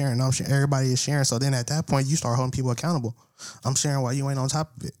that they're sharing. Everybody is sharing. So then at that point, you start holding people accountable. I'm sharing while you ain't on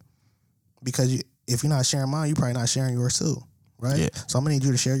top of it. Because if you're not sharing mine, you're probably not sharing yours too. Right? Yeah. So I'm going to need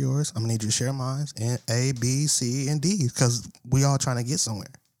you to share yours. I'm going to need you to share mine. And A, B, C, and D. Because we all trying to get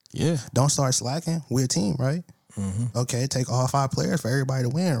somewhere. Yeah. Don't start slacking. We're a team, right? Mm-hmm. Okay, take all 5 players for everybody to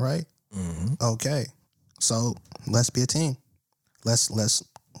win, right? Mm-hmm. Okay. So let's be a team. Let's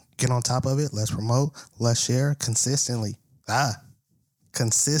get on top of it. Let's promote. Let's share consistently.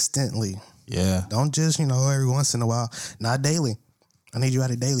 Consistently. Yeah. Don't just, every once in a while. Not daily. I need you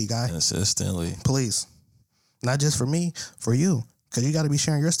at it daily, guy. Consistently. Please. Not just for me, for you. Because you got to be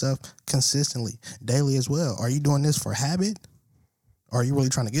sharing your stuff consistently, daily as well. Are you doing this for habit? Or are you really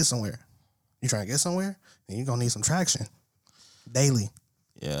trying to get somewhere? You trying to get somewhere? Then you're going to need some traction. Daily.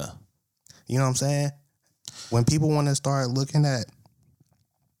 Yeah. You know what I'm saying? When people want to start looking at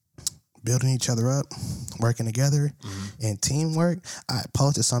building each other up, working together, and teamwork, I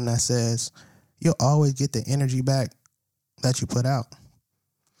posted something that says, you'll always get the energy back that you put out.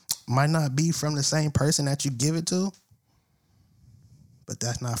 Might not be from the same person that you give it to, but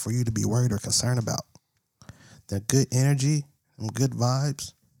that's not for you to be worried or concerned about. The good energy and good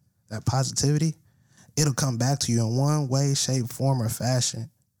vibes, that positivity, it'll come back to you in one way, shape, form, or fashion.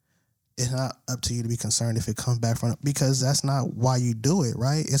 It's not up to you to be concerned if it comes back from, because that's not why you do it,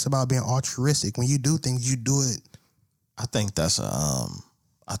 right? It's about being altruistic. When you do things, you do it. I think that's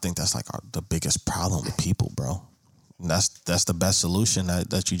like the biggest problem with people, bro. And that's the best solution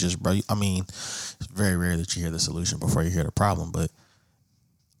that you just, bro. I mean, it's very rare that you hear the solution before you hear the problem, but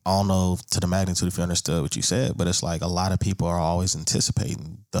I don't know to the magnitude if you understood what you said, but it's like a lot of people are always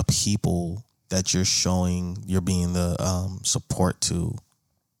anticipating the people that you're showing, you're being the support to,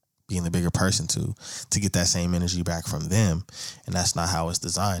 being the bigger person to get that same energy back from them. And that's not how it's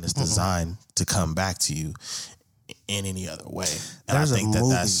designed. It's designed to come back to you in any other way. And There's a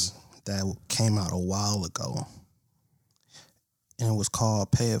movie that came out a while ago, and it was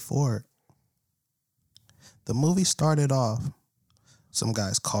called Pay It Forward. The movie started off, some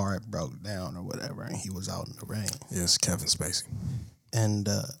guy's car had broke down or whatever, and he was out in the rain. Yes, Kevin Spacey. And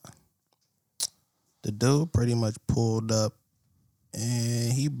the dude pretty much pulled up,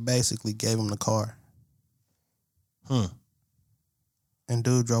 and he basically gave him the car. And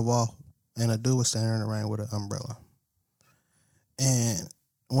dude drove off, and a dude was standing in the rain with an umbrella. And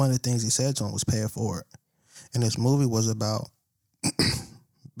one of the things he said to him was pay it forward. And this movie was about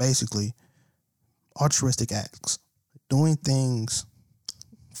basically altruistic acts, doing things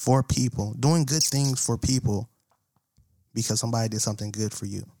for people, doing good things for people because somebody did something good for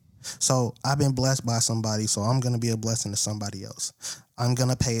you. So I've been blessed by somebody, so I'm going to be a blessing to somebody else. I'm going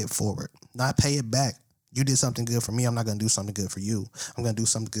to pay it forward, not pay it back. You did something good for me. I'm not going to do something good for you. I'm going to do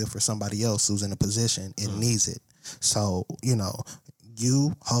something good for somebody else who's in a position and needs it. So, you know,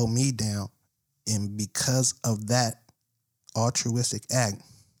 you hold me down, and because of that altruistic act,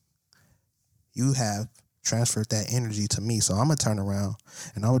 you have transferred that energy to me. So I'm going to turn around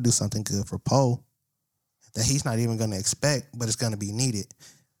and I would do something good for Poe that he's not even going to expect, but it's going to be needed.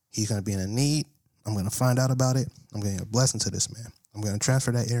 He's going to be in a need. I'm going to find out about it. I'm going to be a blessing to this man. I'm going to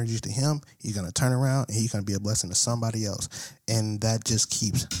transfer that energy to him. He's going to turn around and he's going to be a blessing to somebody else. And that just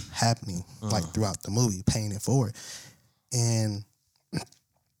keeps happening like throughout the movie, paying it forward. And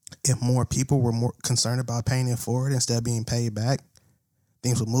if more people were more concerned about paying it forward instead of being paid back,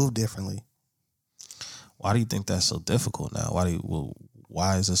 things would move differently. Why do you think that's so difficult now?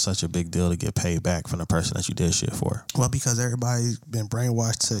 Why is it such a big deal to get paid back from the person that you did shit for? Well, because everybody's been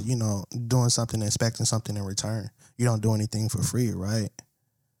brainwashed to, you know, doing something and expecting something in return. You don't do anything for free, right?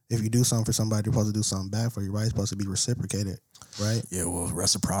 If you do something for somebody, you're supposed to do something back for you, right? It's supposed to be reciprocated, right? Yeah, well,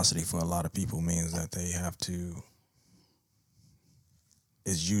 reciprocity for a lot of people means that they have to,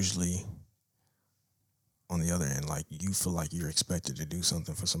 is usually on the other end, like you feel like you're expected to do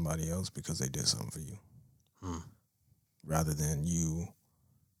something for somebody else because they did something for you. Rather than you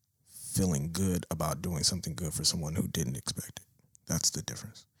feeling good about doing something good for someone who didn't expect it. That's the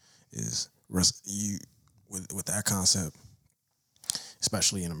difference. Is you with that concept,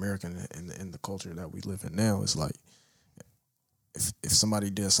 especially in America and in the culture that we live in now, it's like if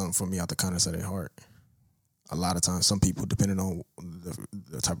somebody did something for me out the kindness of their heart, a lot of times some people, depending on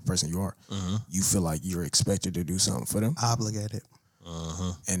the type of person you are, you feel like you're expected to do something for them. Obligated.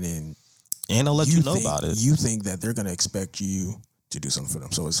 And then they'll let you know about it. You think that they're going to expect you to do something for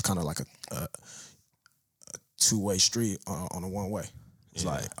them. So it's kind of like a two-way street on a one-way. It's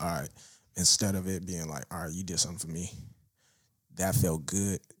like, all right, instead of it being like, all right, you did something for me, that felt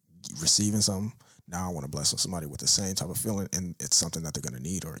good, receiving something, now I want to bless somebody with the same type of feeling, and it's something that they're going to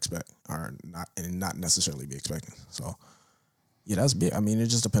need or expect, or not necessarily be expecting. So, yeah, that's big. I mean, it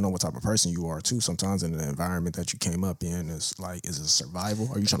just depends on what type of person you are, too. Sometimes in the environment that you came up in, is it survival?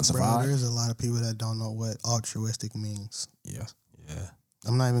 Are you trying to survive? Bro, there's a lot of people that don't know what altruistic means. Yeah.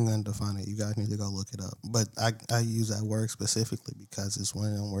 I'm not even going to define it. You guys need to go look it up. But I use that word specifically because it's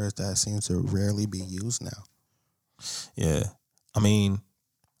one of them words that seems to rarely be used now. Yeah. I mean,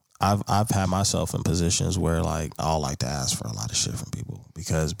 I've had myself in positions where like I'll like to ask for a lot of shit from people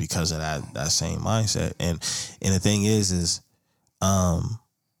because of that same mindset. And the thing is the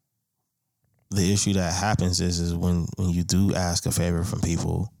issue that happens is when you do ask a favor from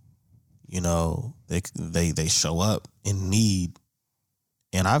people, you know, they show up in need.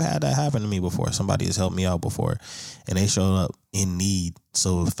 And I've had that happen to me before. Somebody has helped me out before and they showed up in need.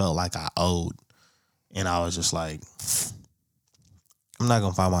 So it felt like I owed. And I was just like, I'm not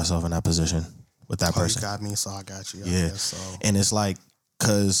going to find myself in that position with that person. You got me, so I got you. Yeah. So. And it's like,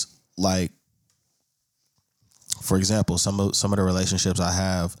 cause like, for example, some of the relationships I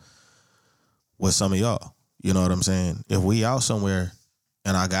have with some of y'all, you know what I'm saying? If we out somewhere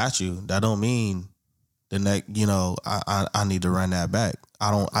and I got you, that don't mean the next, you know, I need to run that back.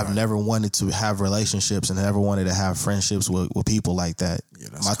 I've never wanted to have relationships and never wanted to have friendships with people like that. Yeah,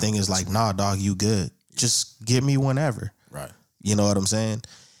 my thing is like, nah, dog, you good. Just get me whenever. Right. You know what I'm saying?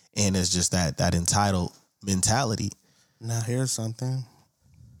 And it's just that entitled mentality. Now here's something.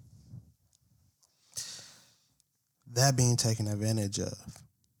 That being taken advantage of.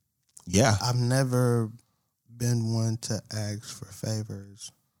 Yeah. I've never been one to ask for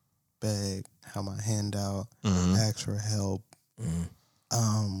favors, beg, have my hand out, ask for help.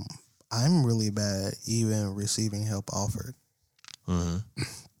 I'm really bad at even receiving help offered.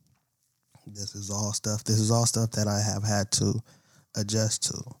 This is all stuff that I have had to adjust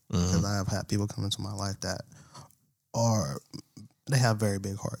to because I have had people come into my life that they have very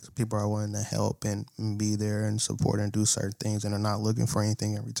big hearts. People are willing to help and be there and support and do certain things and are not looking for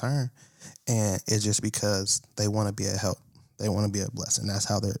anything in return. And it's just because they want to be a help. They want to be a blessing. That's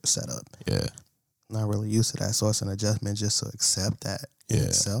how they're set up. Yeah. Not really used to that. So it's an adjustment just to accept that in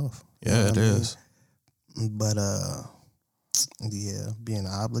itself. Yeah, it is. But, being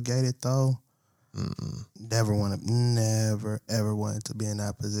obligated though, never ever wanted to be in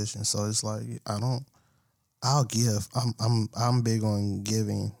that position. So it's like, I'll give. I'm big on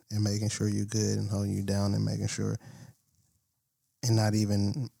giving and making sure you're good and holding you down and making sure and not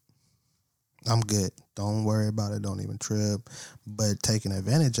even I'm good. Don't worry about it. Don't even trip. But taking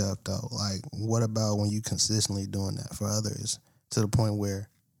advantage of, though, like, what about when you consistently doing that for others to the point where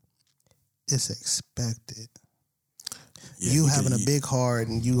it's expected? Yeah, you having a big heart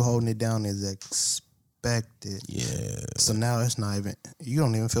and you holding it down is expected. Yeah. So now it's not even, you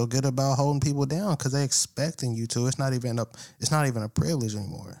don't even feel good about holding people down because they're expecting you to. It's not even a privilege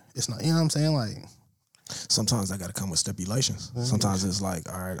anymore. It's not, you know what I'm saying? Like, sometimes that got to come with stipulations. Sometimes it's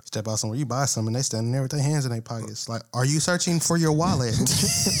like, all right, step out somewhere, you buy something, and they standing there with their hands in their pockets. Like, are you searching for your wallet?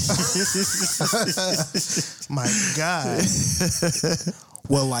 My God.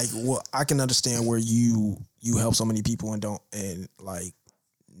 Well, I can understand where you help so many people and like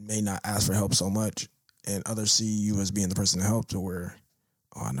may not ask for help so much, and others see you as being the person to help to where,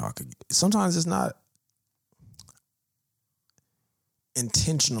 oh, I know I could. Sometimes it's not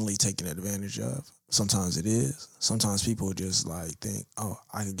intentionally taken advantage of. Sometimes it is. Sometimes people just like think, oh,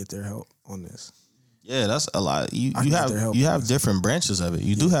 I can get their help on this. Yeah, that's a lot. You have different branches of it.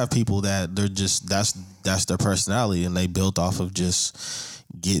 You do have people that they're just that's their personality and they built off of just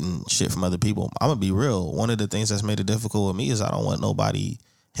getting shit from other people. I'm gonna be real. One of the things that's made it difficult with me is I don't want nobody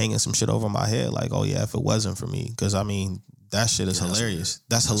hanging some shit over my head like, oh yeah, if it wasn't for me. Because I mean, that shit is hilarious.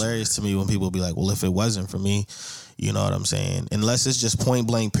 That's hilarious to me when people be like, well, if it wasn't for me, you know what I'm saying? Unless it's just point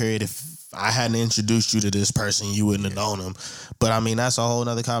blank period. If I hadn't introduced you to this person, you wouldn't have known him. But I mean, that's a whole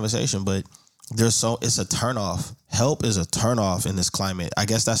nother conversation. But it's a turnoff. Help is a turnoff in this climate. I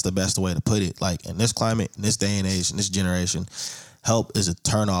guess that's the best way to put it. Like in this climate, in this day and age, in this generation, help is a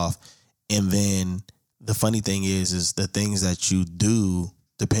turnoff. And then the funny thing is the things that you do,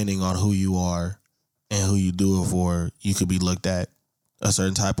 depending on who you are and who you do it for, you could be looked at a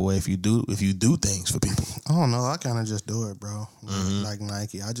certain type of way if you do things for people. I don't know. I kind of just do it, bro. Like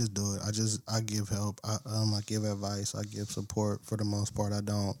Nike, I just do it. I give help. I give advice. I give support. For the most part, I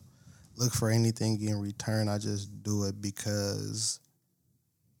don't look for anything in return. I just do it because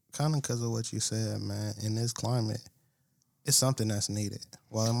of what you said, man. In this climate, it's something that's needed.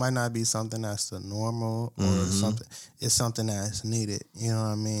 Well, it might not be something that's the normal or something. It's something that's needed. You know what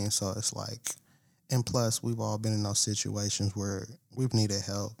I mean? So it's like, and plus, we've all been in those situations where we've needed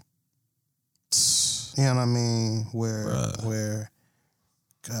help. You know what I mean? Where,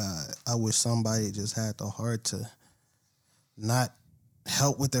 God, I wish somebody just had the heart to not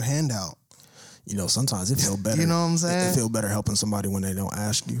help with their handout. You know, sometimes it feels better. You know what I'm saying? It feels better helping somebody when they don't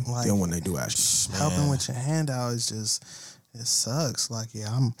ask you than when they do ask you. Helping with your handout is just, it sucks. Like,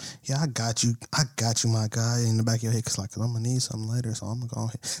 I got you, my guy, in the back of your head. Cause I'm gonna need something later, so I'm gonna go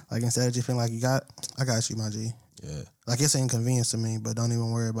ahead. Like, instead of just feeling like I got you, my G. Yeah. Like, it's inconvenience to me, but don't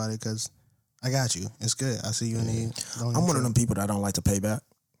even worry about it, cause I got you. It's good. I see you in need. I'm one of them people that don't like to pay back,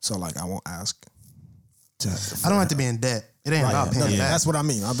 so like I won't ask. I don't have to be in debt. It ain't about paying back. That's what I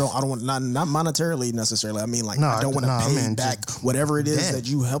mean. I don't want not monetarily necessarily. I mean like I don't want to pay back whatever it is that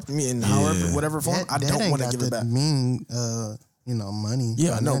you helped me in however whatever form. I don't want to give it back. Mean money.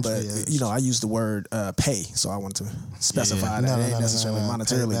 Yeah, I know, but I use the word pay, so I want to specify that it ain't necessarily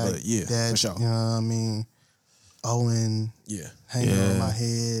monetarily, but yeah, for sure. You know what I mean? Owing, hanging over my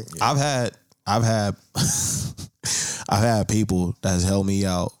head. Yeah. I've had people that's helped me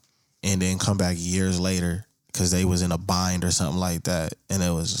out and then come back years later because they was in a bind or something like that, and it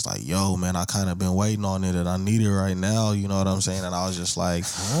was just like, yo, man, I kind of been waiting on it and I need it right now, you know what I'm saying? And I was just like,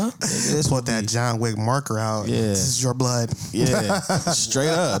 put that John Wick marker out. Yeah, this is your blood. Yeah, straight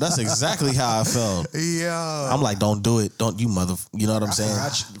up. That's exactly how I felt. Yeah, I'm like, don't do it, don't you you know what I'm saying?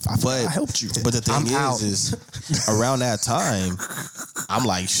 I helped you. But the thing is around that time, I'm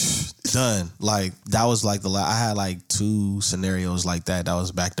like, done. Like that was like I had like 2 scenarios like that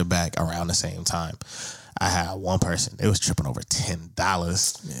was back to back around the same time. I had one person, they was tripping over $10.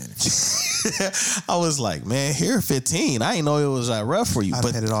 Man. I was like, man, here 15. I didn't know it was that rough for you. I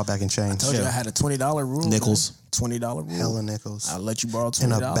paid it all back in change. I told you I had a $20 rule. Nickels. Man. $20 rule. Hella nickels. I'll let you borrow $20.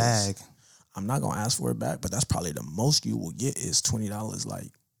 In a bag. I'm not going to ask for it back, but that's probably the most you will get is $20. Like,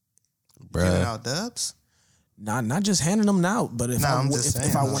 bruh. Giving out dubs? Not just handing them out, but if I want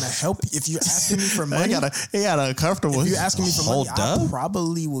to help, if you're asking me for money, it got uncomfortable. If you're asking me for money, I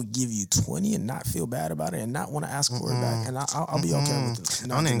probably will give you 20 and not feel bad about it and not want to ask for it back, and I'll be okay with it. I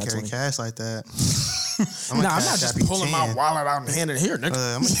don't even carry cash like that. I'm not just pulling my wallet out and handing it here,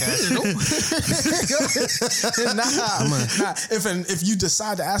 nigga. I'm a cash. If you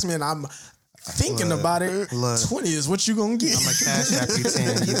decide to ask me and thinking about it, look, 20 is what you gonna get. I'm a cash app you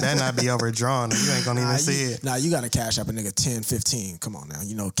 10. You better not be overdrawn. You ain't gonna even see it. Nah, you gotta cash app a nigga 10, 15. Come on now.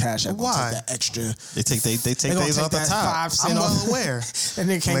 You know, cash app gonna take that extra. They take these off the top. I'm well aware. And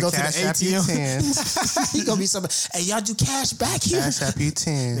nigga can't go to the ATM. He gonna be somebody, hey, y'all do cash back here? Cash app you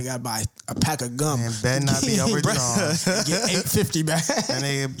 10. They gotta buy a pack of gum. And better not be overdrawn. Get $8.50 back.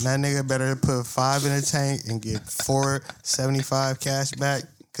 That nigga better put 5 in the tank and get $4.75 cash back.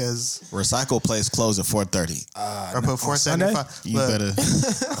 Cause recycle place closed at 4:30. Or put $4.75. You better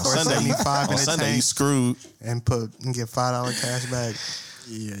 $4.75 in the Sunday tank. you screwed And get $5 cash back.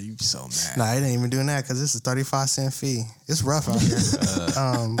 Yeah, you be so mad. Nah, they ain't even doing that because this is 35-cent fee. It's rough out here.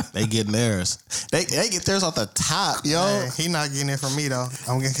 They getting theirs. They get theirs off the top, yo. Hey, he not getting it from me though.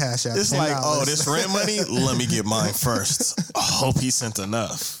 I'm getting cash out. It's $10. like, oh, this rent money. Let me get mine first. I hope he sent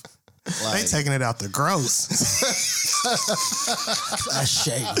enough. They taking it out the gross. That's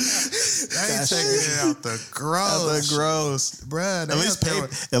shady. They taking it out the gross. Bruh,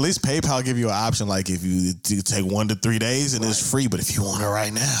 At least PayPal give you an option like if you take 1 to 3 days and it's free, but if you want it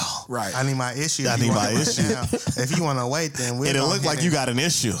right now, right? I need my issue. I need my issue. Now. If you want to wait, then it'll look like you got an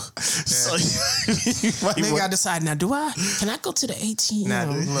issue. So Nigga gotta decide now. Can I go to the ATM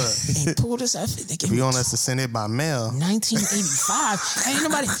and pull this out? If you want us to send it by mail, 1985. Ain't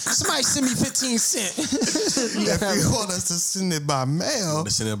nobody. Somebody send me 15 cents. If you want us to send it by mail,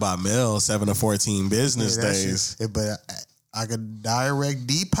 send it by mail 7 to 14 business days. But I could direct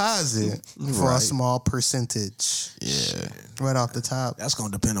deposit for a small percentage. Yeah, right off the top. That's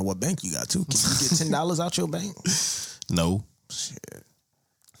gonna depend on what bank you got too. Can you get $10 out your bank? No. Shit,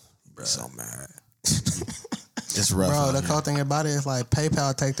 bro. So mad. It's rough. Bro, the cool thing about it is like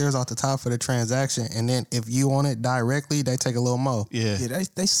PayPal take theirs off the top for the transaction, and then if you want it directly, they take a little more. Yeah,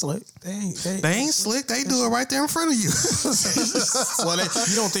 they slick. They ain't slick. They do it right there in front of you. Well,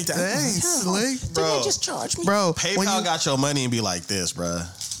 you don't think that they ain't slick, bro? Did they just charge me, bro? PayPal got your money and be like this, bro.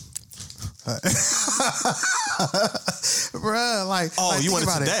 Bro, like, you want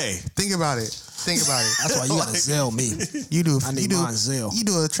it today? Think about it. That's why you gotta Zelle me. I need mine Zelle. You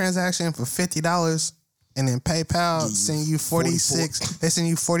do a transaction for $50. And then PayPal send you 46. They send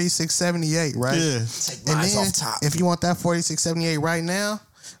you 46.78, right? Yeah. Take mine off top. If you want that 46.78 right now,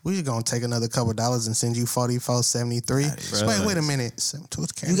 we just gonna take another couple dollars and send you 44.73. Wait a minute.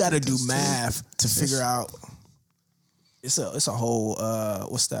 You got to do math to figure out. It's a whole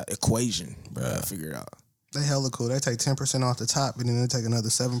what's that equation, bro? Figure it out. They hella cool. They take 10% off the top, and then they take another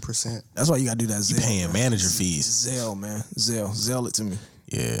 7%. That's why you gotta do that. Zelle, you paying manager fees. Zelle, man. Zelle it to me.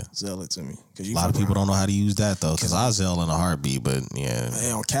 Yeah, Zelle it to me. A lot of people don't know how to use that though, because I Zelle in a heartbeat. But yeah,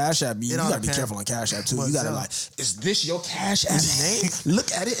 hey, on Cash App, you gotta be careful on Cash App too. You gotta is this your Cash App name?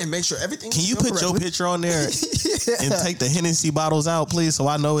 Look at it and make sure everything. Can you put correctly? Your picture on there and take the Hennessy bottles out, please, so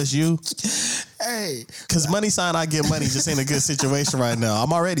I know it's you? Hey, because money sign I get money just ain't a good situation right now.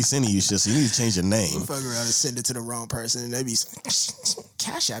 I'm already sending you shit, so you need to change your name. Fuck around and send it to the wrong person, and they be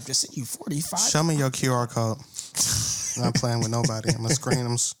Cash App just sent you 45. Show me your QR code. I'm not playing with nobody. I'm gonna screen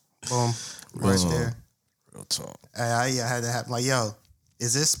them. Boom, right there. Real talk. I had to have like, yo,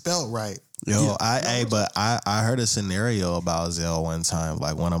 is this spelled right? Yo, I heard a scenario about Zelle one time.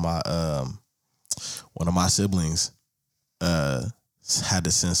 Like one of my siblings had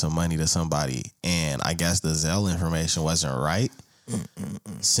to send some money to somebody, and I guess the Zelle information wasn't right.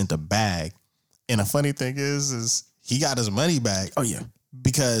 Sent a bag, and the funny thing is he got his money back. Oh yeah,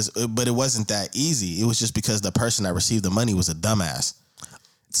 but it wasn't that easy. It was just because the person that received the money was a dumbass.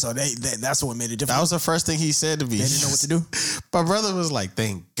 So that's what made it different. That was the first thing he said to me. They didn't know what to do. My brother was like,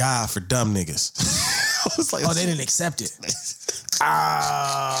 "Thank God for dumb niggas." I was like, "Oh, they didn't accept it."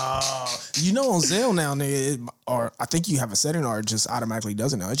 You know, on Zelle now, nigga, or I think you have a setting, or it just automatically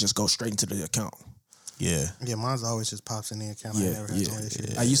does it now. It just goes straight into the account. Yeah, mine's always just pops in the account. I never had to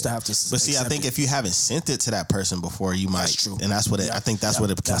issue. I used to have to. But see, I think if you haven't sent it to that person before, you might. That's true. And that's what I think that's where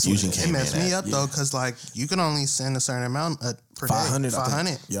the confusion came in. It messed me up though, because like you can only send a certain amount per 500, day.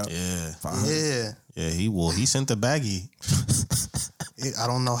 500. Yep. Yeah. 500. Yeah. He sent the baggie. I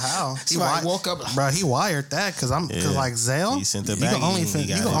don't know how. He woke up, bro. He wired that because like Zelle. He sent the baggie.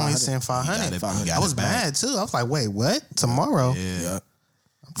 You can only send 500. I was mad too. I was like, wait, what? Tomorrow? Yeah.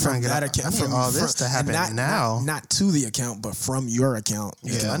 From that account, I need all this to happen now. Not to the account, but from your account.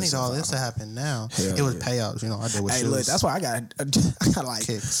 Yeah, I need all this to happen now. It was payouts, I did with shoes. Look, that's why I got like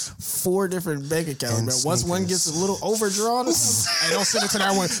Kicks. 4 different bank accounts. But once one gets a little overdrawn, hey, don't send it to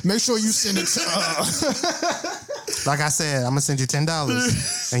that one. Make sure you send it to. Like I said, I'm gonna send you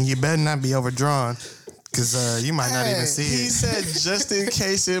 $10, and you better not be overdrawn. Because you might not even see it. He said just in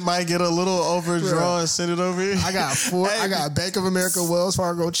case it might get a little overdrawn, send it over here. I got 4. I got Bank of America, Wells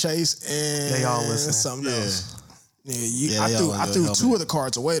Fargo, Chase, and they all listening. Something else. Yeah, I threw 2 of the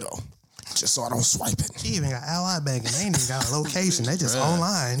cards away though, just so I don't swipe it. She even got Ally Bank, and they ain't even got a location. They just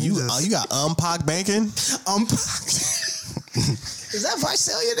online. You got Unpoc banking? Is that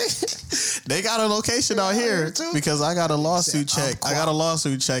Visalia, nigga? They got a location out here because I got a lawsuit check.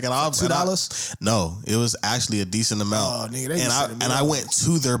 And I'm $2. No, it was actually a decent amount. Oh, nigga, and I went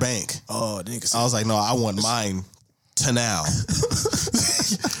to their bank. Oh, nigga. I was like, no, I want mine to now.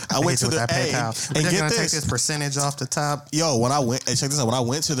 I went to their PayPal. And they're get gonna this. take this percentage off the top. Yo, when I went, and check this out, when I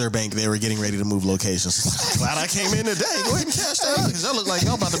went to their bank, they were getting ready to move locations. Glad I came in today. Go ahead and cash that out because y'all look like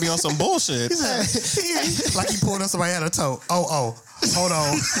y'all about to be on some bullshit. Like he pulled up somebody had a toe. Oh, hold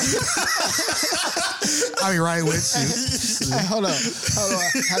on. I'll be right with you. Hey, hold on.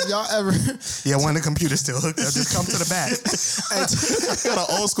 Have y'all ever? Yeah, when the computer's still hooked up, just come to the back. I got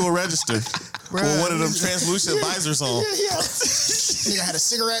an old school register with one of them translucent visors on. Yeah. Nigga had a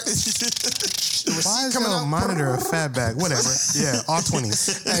cigarette. Why is your monitor a fatback? Whatever. Yeah, all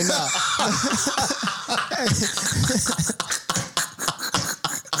 20s. Hey, nah.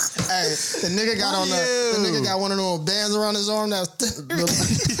 Hey, the nigga got on the nigga got one of those bands around his arm that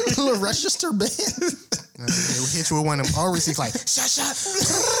was little register band. They will hit you with one of them all receipts like shut.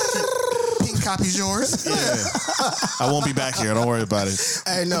 Pink copy's yours. Yeah. I won't be back here. Don't worry about it.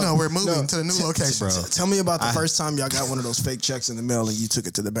 Hey, no, we're moving to the new location, bro. Tell me about the first time y'all got one of those fake checks in the mail and you took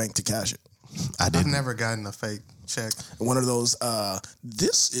it to the bank to cash it. I've never gotten a fake check. One of those.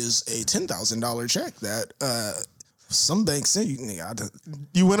 This is a $10,000 check that some bank sent you. Nigga,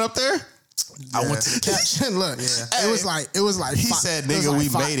 you went up there? Yeah. I went to the cash and look. Yeah. It was like he said, "Nigga, we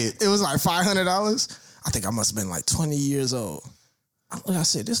made it." It was like $500. I think I must have been like 20 years old. I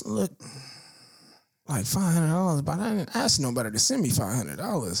said, this look like $500, but I didn't ask nobody to send me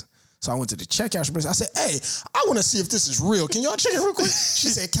 $500. So I went to the checkout person. I said, hey, I want to see if this is real. Can y'all check it real quick? She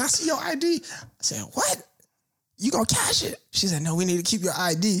said, can I see your ID? I said, what? You gonna cash it? She said, no, we need to keep your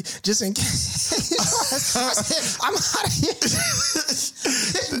ID just in case. I said, I'm out of here.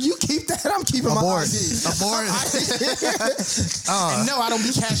 You keep that, I'm keeping my ID. Abort. And no, I don't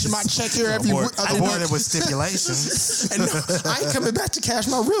be cashing my check here every week. Aborted with stipulations. And no, I ain't coming back to cash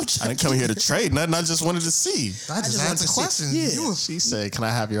my real check. I didn't come here to trade nothing. I just wanted to see. I just asked a question. Yeah. She said, can I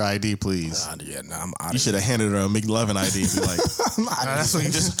have your ID, please? I'm out You should have handed her a McLovin ID and be like, that's what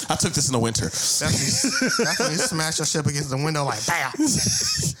you I took this in the winter. That's when you smash your ship against the window like, bam.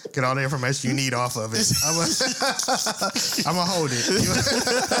 Get all the information you need off of it. I'm going to hold it.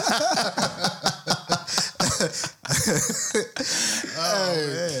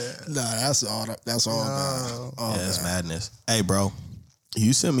 That's all. That's all. Yeah, it's madness. Hey, bro,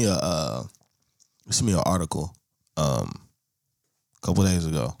 you sent me an article a couple days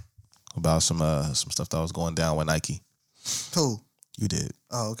ago about some stuff that was going down with Nike. Who? You did.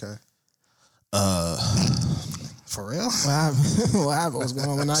 Oh, okay. For real? What happened? What's going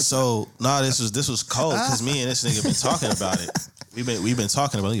on with Nike? So this was cold because me and this nigga been talking about it. We've been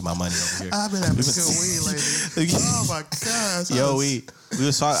talking about. Look at my money over here. I've been having good weed lately. Oh my god! Yo, we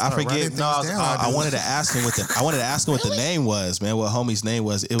was talking. I forget. No, I wanted to ask him what the name was, man. What homie's name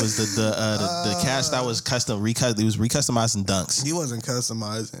was? It was the cash that was custom recut. He was recustomizing dunks. He wasn't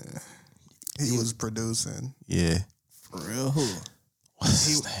customizing. He was producing. Yeah. For real? Who?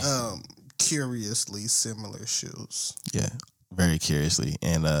 Curiously similar shoes. Yeah. Very curiously.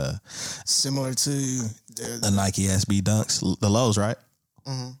 And similar to the Nike SB Dunks. The lows, right?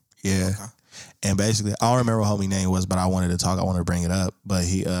 Mm-hmm. Yeah. Okay. And basically, I don't remember what homie name was, but I wanted to bring it up. But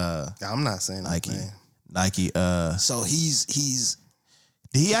he I'm not saying Nike. Name. Nike so he's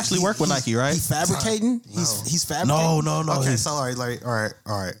did he actually work with Nike, right? He's fabricating? No. He's fabricating? No. Okay, so all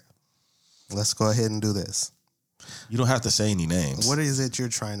right. Let's go ahead and do this. You don't have to say any names. What is it you're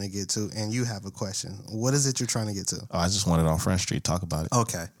trying to get to? And you have a question. What is it you're trying to get to? Oh, I just wanted on Front Street talk about it.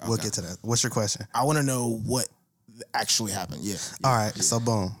 Okay. We'll get to that. What's your question? I want to know what actually happened. Yeah. All right. Yeah. So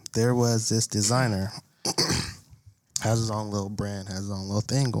boom. There was this designer. Has his own little brand. Has his own little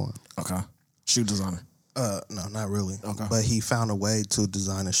thing going. Okay. Shoe designer. No, not really. Okay. But he found a way to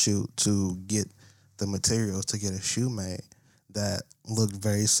design a shoe to get the materials to get a shoe made that looked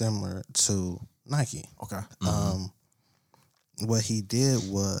very similar to Nike. Okay. What he did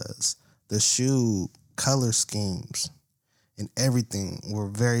was the shoe color schemes and everything were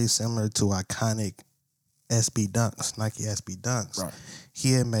very similar to iconic SB Dunks, Nike SB Dunks. Right.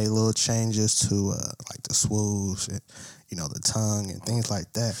 He had made little changes to like the swoosh and the tongue and things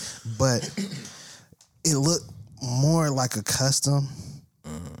like that, but it looked more like a custom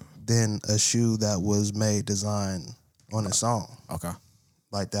than a shoe that was made designed on its own. Okay.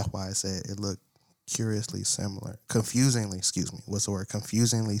 Like, that's why I said it looked curiously similar. Confusingly, excuse me. What's the word?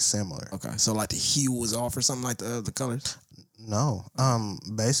 Confusingly similar. Okay. So like the hue was off or something like the colors? No.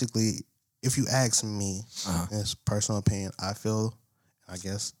 Basically, if you ask me, it's personal opinion, I feel, I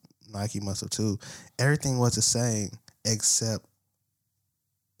guess Nike must have too, everything was the same except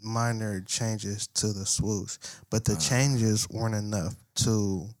minor changes to the swoosh. But the changes weren't enough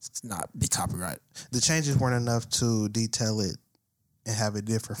to not be copyright. The changes weren't enough to detail it and have it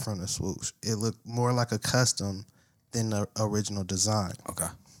different from the swoosh. It looked more like a custom than the original design. Okay.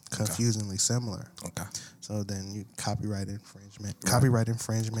 Confusingly similar. Okay. So then you copyright infringement,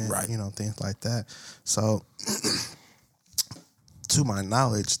 Right. you know, things like that. So to my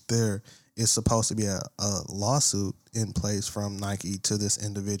knowledge, there is supposed to be a lawsuit in place from Nike to this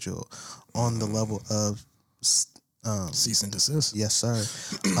individual on the level of cease and desist. Yes, sir.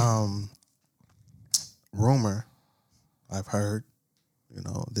 Rumor, I've heard, you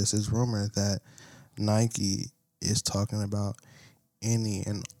know, this is rumor that Nike is talking about any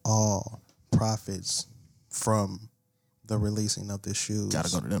and all profits from the releasing of the shoes. Gotta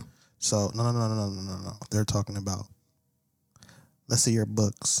go to them. So no. They're talking about, let's say your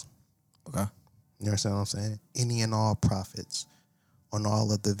books. Okay. You understand what I'm saying? Any and all profits on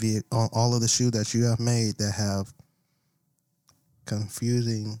all of the shoes that you have made that have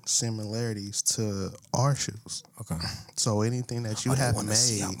confusing similarities to our shoes. Okay. So anything that you have made,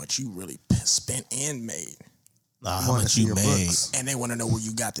 see how much you really spent and made. How much you made, and they want to know where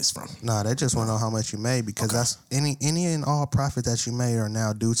you got this from. Nah, they just want to know how much you made, because that's any and all profit that you made are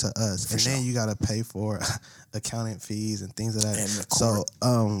now due to us, and then you got to pay for accounting fees and things of that. So,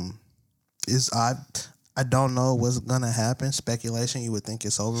 I don't know what's gonna happen. Speculation. You would think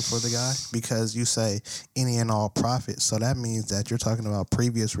it's over for the guy, because you say any and all profit, so that means that you're talking about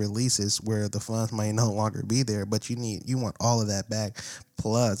previous releases where the funds may no longer be there, but you want all of that back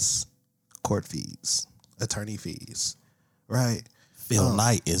plus court fees, attorney fees, right? Phil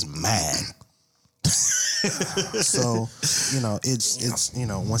Knight is mad. So, you know, it's you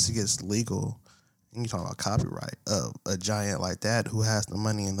know, once it gets legal, and you're talking about copyright of a giant like that who has the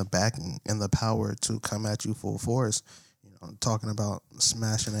money and the backing and the power to come at you full force, you know, talking about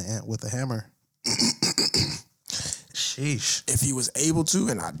smashing an ant with a hammer. Sheesh. If he was able to,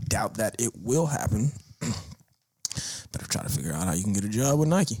 and I doubt that it will happen, better try to figure out how you can get a job with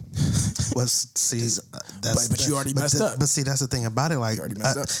Nike. Well, see, but you already messed up. But see, that's the thing about it. Like,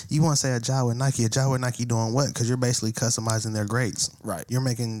 you want to say a job with Nike doing what? Because you're basically customizing their grades. Right. You're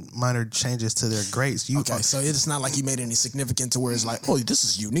making minor changes to their grades. So it's not like you made any significant to where it's like, oh, this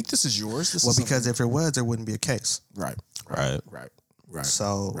is unique, this is yours. Because if it was, there wouldn't be a case. Right.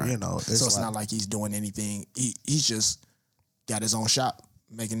 So, you know. It's not like he's doing anything. He's just got his own shop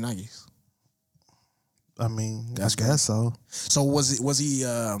making Nikes. I mean, I guess so. So was he?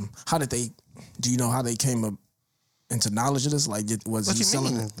 How did they? Do you know how they came up into knowledge of this? Like, was he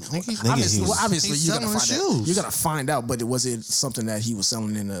selling? Obviously, you're gonna find out. But was it something that he was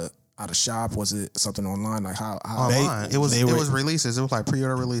selling out of shop? Was it something online? Like how? Online. It was releases. It was like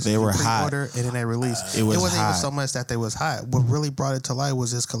pre-order releases. They were hot, and then they released. It wasn't even so much that they was hot. What really brought it to light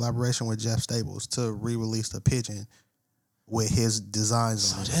was his collaboration with Jeff Staples to re-release the Pigeon with his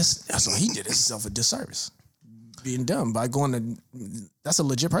designs on it. That's what he did himself a disservice. Being dumb by going to, that's a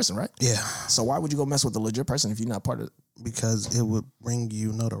legit person, right? Yeah. So why would you go mess with a legit person if you're not part of it? Because it would bring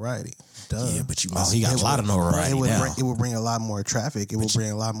you notoriety. Duh. Yeah, but you he got a lot of notoriety now. It would bring a lot more traffic. It would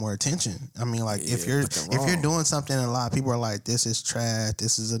bring a lot more attention. I mean, like, if you're doing something and a lot of people are like, this is trash,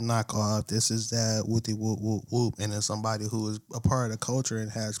 this is a knockoff, this is that, whoopty whoop whoop whoop, and then somebody who is a part of the culture and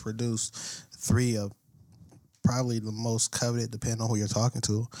has produced 3 of probably the most coveted, depending on who you're talking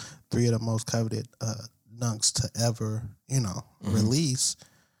to, 3 of the most coveted dunks to ever, release,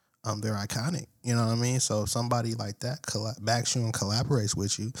 they're iconic. You know what I mean? So if somebody like that backs you and collaborates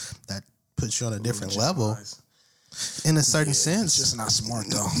with you, that puts you on a different level. In a certain sense. It's just not smart,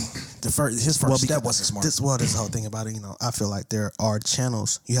 though. His first step wasn't smart. This is the whole thing about it. I feel like there are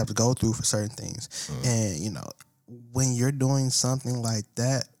channels you have to go through for certain things. And, when you're doing something like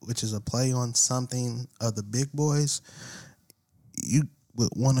that, which is a play on something of the big boys, you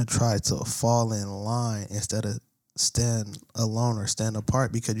would want to try to fall in line instead of stand alone or stand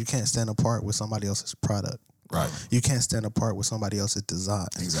apart, because you can't stand apart with somebody else's product. Right. You can't stand apart with somebody else's design.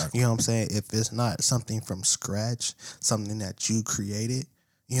 Exactly. You know what I'm saying? If it's not something from scratch, something that you created,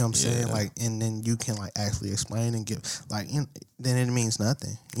 You know what I'm saying? Like, and then you can like actually explain and give like, then it means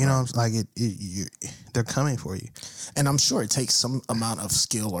nothing. You know what I'm saying? Like they're coming for you. And I'm sure it takes some amount of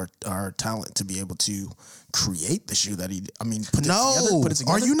skill or talent to be able to create the shoe that he. I mean, put it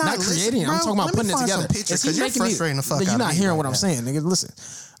together. Are you not creating? Bro, I'm talking about putting it together. Because you're frustrating the fuck out of me. You're not hearing what I'm saying, nigga. Listen,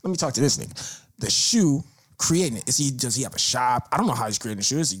 let me talk to this nigga. The shoe. Creating it. Does he have a shop? I don't know how he's creating the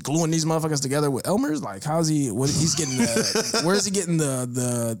shoes. Is he gluing these motherfuckers together with Elmer's? Like, how's he? He's getting? Where is he getting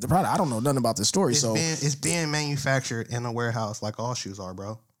the product? I don't know nothing about this story. It's being manufactured in a warehouse, like all shoes are,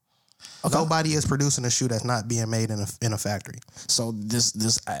 bro. Okay. Nobody is producing a shoe that's not being made in a factory. So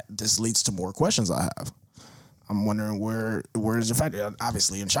this leads to more questions I have. I'm wondering where is the factory?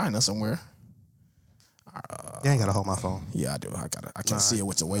 Obviously in China somewhere. You ain't gotta hold my phone. Yeah, I do. I can't see it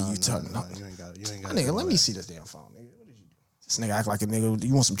with the way you turn. No, you ain't got it. Nigga, let me see this damn phone, nigga. What did you do? This nigga act like a nigga.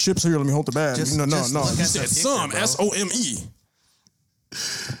 You want some chips here? Let me hold the bag. No. You said some SOME.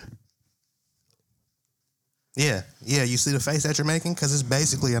 Yeah. You see the face that you're making? Because it's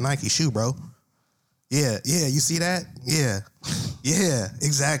basically a Nike shoe, bro. Yeah. You see that? Yeah.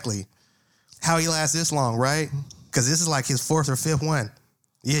 Exactly. How he lasts this long, right? Because this is like his fourth or fifth one.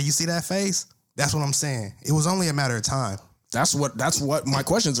 Yeah, you see that face? That's what I'm saying. It was only a matter of time. That's what my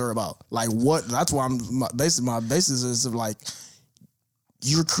questions are about. Like what? That's why my basis is of like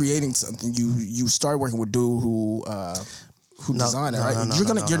you're creating something. You start working with dude who designed it.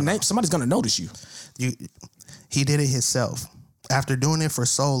 Right? Somebody's gonna notice you. He did it himself after doing it for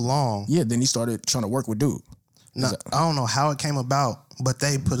so long. Yeah. Then he started trying to work with dude. No, I don't know how it came about, but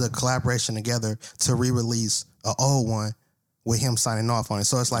they put a collaboration together to re-release an old one with him signing off on it.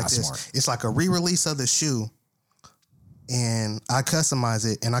 So it's like this. Smart. It's like a re-release of the shoe, and I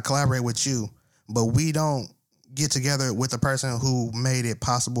customize it, and I collaborate with you, but we don't get together with the person who made it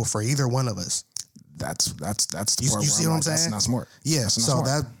possible for either one of us. That's the part. You see what I'm saying? That's not smart. Yeah, so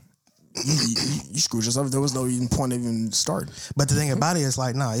that... You screwed yourself. There was no even point of even starting. But the thing about it is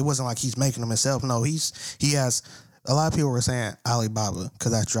like, no, it wasn't like he's making them himself. No, he has... A lot of people were saying Alibaba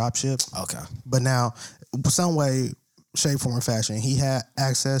because that's dropship. Okay. But now, some way... shape, form, or fashion. He had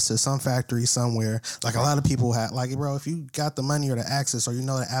access to some factory somewhere. Like a lot of people had, like, bro, if you got the money or the access or you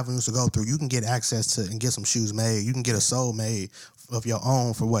know the avenues to go through, you can get access to and get some shoes made. You can get a sole made of your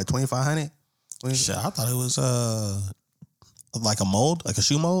own for what, $2,500? Shit, I thought it was like a mold, like a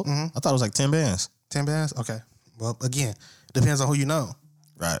shoe mold. Mm-hmm. I thought it was like 10 bands. 10 bands? Okay. Well, again, depends on who you know.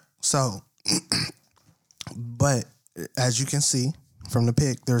 Right. So, but as you can see, from the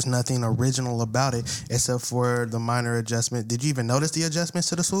pic, there's nothing original about it except for the minor adjustment. Did you even notice the adjustments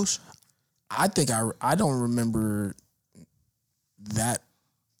to the swoosh? I think I don't remember that.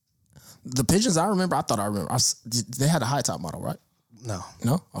 The pigeons I remember, I thought I remember. They had a high top model, right? No.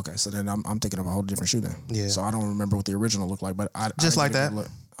 Okay, so then I'm thinking of a whole different shoe then. Yeah. So I don't remember what the original looked like, but just like that.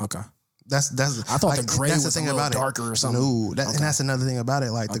 Okay. That's. I thought like, the gray was a little darker or something. No, and that's another thing about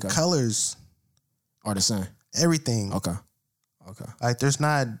it. Like the colors are the same. Everything. Okay. Like there's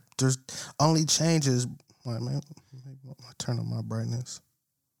only changes. Wait, maybe I'll turn on my brightness.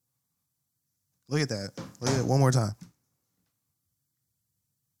 Look at that. Look at it one more time.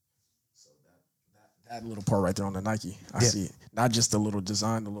 So that little part right there on the Nike, I see it. Not just the little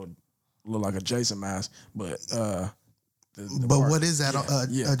design, the little look like a Jason mask, but but part. What is that?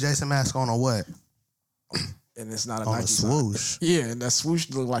 A Jason mask on a what? And it's not a on Nike a swoosh. Sign. Yeah, and that swoosh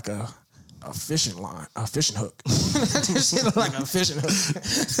look like a fishing line, a fishing hook. That shit look like a fishing hook.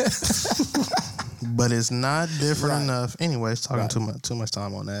 But it's not different enough. Anyways, talking too much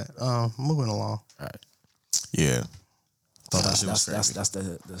time on that. Moving along. All right. Yeah. That's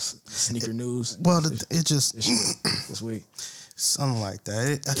the sneaker news. Well, it just this week. Something like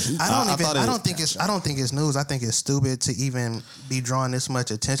that. I don't think it's news. I think it's stupid to even be drawing this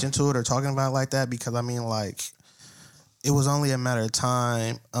much attention to it or talking about it like that because I mean, like, it was only a matter of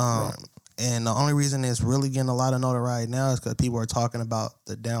time. And the only reason it's really getting a lot of notoriety now is because people are talking about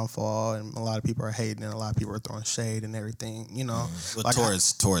the downfall, and a lot of people are hating, and a lot of people are throwing shade and everything. You know, like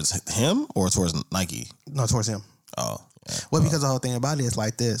towards him or towards Nike? No, towards him. Oh, yeah. Well, because the whole thing about it is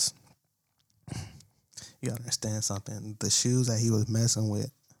like this. You gotta understand something. The shoes that he was messing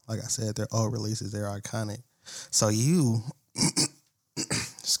with, like I said, they're old releases. They're iconic. So you,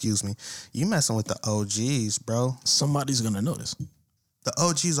 excuse me, you messing with the OGs, bro. Somebody's gonna notice. The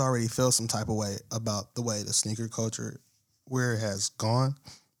OGs already feel some type of way about the way the sneaker culture, where it has gone,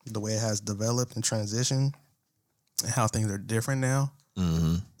 the way it has developed and transitioned, and how things are different now.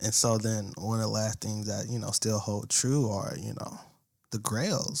 Mm-hmm. And so then one of the last things that, still hold true are, the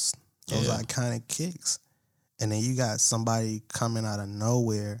grails, those iconic kicks. And then you got somebody coming out of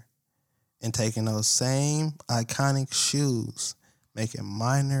nowhere and taking those same iconic shoes, making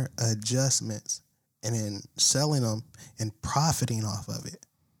minor adjustments, and then selling them and profiting off of it.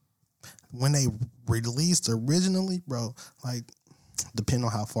 When they released originally, bro, like, depending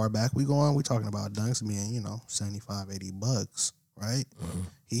on how far back we going, we talking about Dunks being, $75, $80, right? Mm-hmm.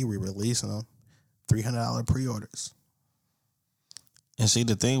 He re-releasing them, $300 pre-orders. And see,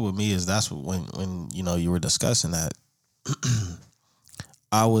 the thing with me is that's when you were discussing that,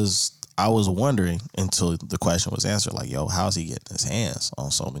 I was wondering until the question was answered, like, yo, how's he getting his hands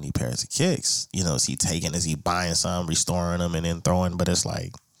on so many pairs of kicks? Is he buying some, restoring them, and then throwing? But it's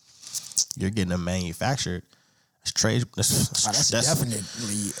like, you're getting them manufactured. It's trade. That's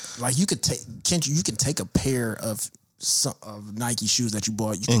definitely like you could take a pair of Nike shoes that you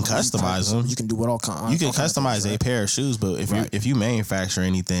bought, you can customize them. You can do what all kinds. You can customize a pair of shoes, but if you manufacture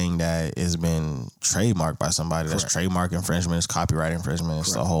anything that has been trademarked by somebody, that's trademark infringement, it's copyright infringement,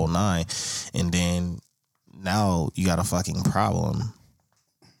 it's the whole nine, and then now you got a fucking problem.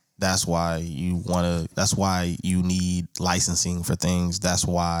 That's why you need licensing for things. That's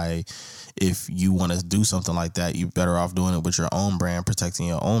why if you want to do something like that, you're better off doing it with your own brand, protecting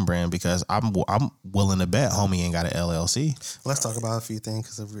your own brand, because I'm willing to bet homie ain't got an LLC. Let's talk about a few things,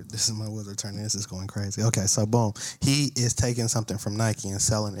 because this is my wizard turning. This is going crazy. Okay, so boom. He is taking something from Nike and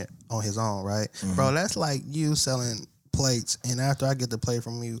selling it on his own, right? Mm-hmm. Bro, that's like you selling plates, and after I get the plate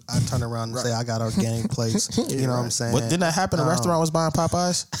from you, I turn around and say I got organic plates. You know what I'm saying? What didn't that happen? The restaurant was buying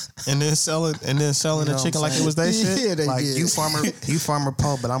Popeyes and then selling the chicken like it was they shit. Yeah, they like did. you farmer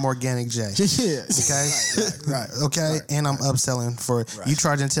Poe, but I'm organic J. Yeah. Okay. Right. Okay. Right. And I'm upselling for you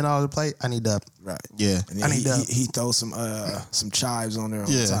charging $10 a plate. I need dub. Right. Yeah. And then he throws some chives on there on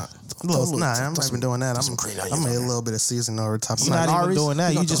the top. I'm not even doing that. I'm made a little bit of seasoning over the top. You're not even doing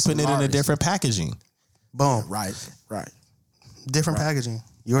that. You just putting it in a different packaging. Boom. Right. Different packaging.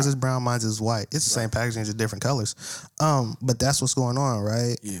 Yours is brown, mine's is white. It's the same packaging, just different colors. But that's what's going on,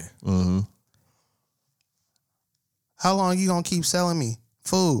 right? Yeah. Mm-hmm. How long you gonna keep selling me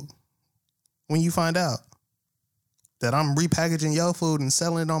food when you find out that I'm repackaging your food and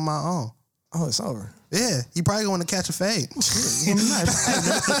selling it on my own? Oh, it's over. Yeah, you probably going to catch a fade.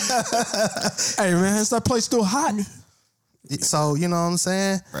 Hey man, is that place still hot? So you know what I'm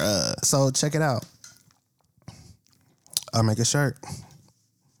saying? Bruh. So check it out. I make a shirt.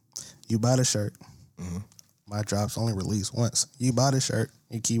 You buy the shirt. Mm-hmm. My drops only release once. You buy the shirt.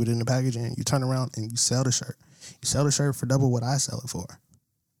 You keep it in the packaging. You turn around and you sell the shirt. You sell the shirt for double what I sell it for.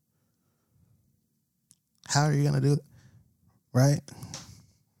 How are you going to do that? Right?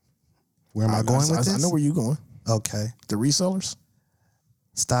 Where am I going with this? I know where you're going. Okay. The resellers?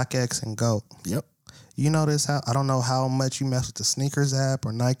 StockX and GOAT. Yep. You notice how, I don't know how much you mess with the sneakers app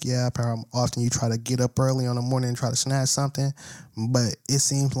or Nike app, or how often you try to get up early on the morning and try to snatch something, but it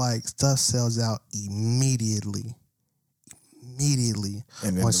seems like stuff sells out immediately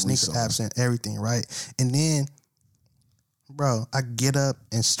on sneaker apps and everything, right? And then, bro, I get up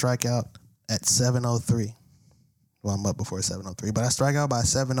and strike out at 7:03. Well, I'm up before 7:03, but I strike out by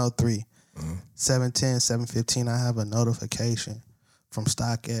 7:03. 7:10, 7:15, I have a notification from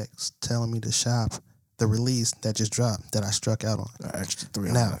StockX telling me to shop the release that just dropped that I struck out on. Extra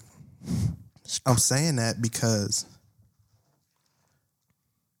 $300. Now, I'm saying that because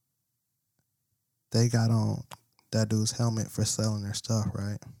they got on that dude's helmet for selling their stuff,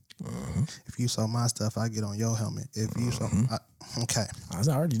 right? Mm-hmm. If you saw my stuff, I get on your helmet. If you saw, okay. I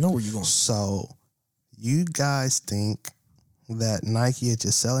already know where you're going. So, you guys think that Nike is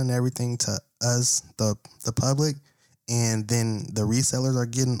just selling everything to us, the public, and then the resellers are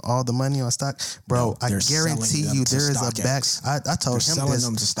getting all the money on stock? Bro, I guarantee you there is a back. I told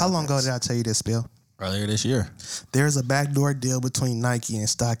him this. How long ago did I tell you this, Bill? Earlier this year. There's a backdoor deal between Nike and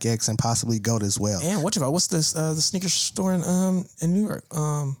StockX and possibly GOAT as well. And what's this the sneaker store in New York?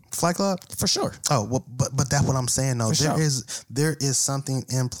 Flight Club? For sure. Oh, well, but that's what I'm saying though. For there is something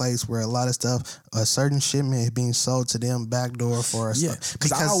in place where a lot of stuff, a certain shipment is being sold to them backdoor for us. Yeah,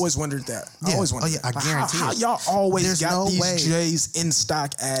 because I always wondered that. I guarantee how y'all always got these J's in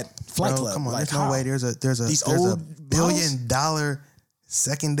stock at Flight Club. Come on, like, there's no way. There's a $1 billion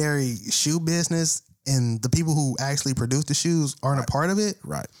secondary shoe business, and the people who actually produce the shoes aren't a part of it.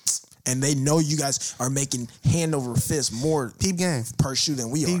 Right. And they know you guys are making hand over fist more peep game per shoe than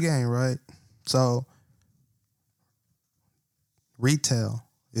we are. Peep game, right? So retail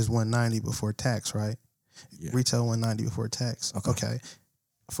is $190 before tax, right? Yeah. Retail $190 before tax. Okay.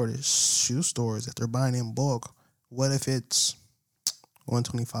 For the shoe stores, if they're buying in bulk, what if it's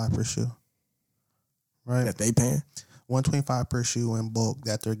 $125 per shoe? Right? That they paying? $125 per shoe in bulk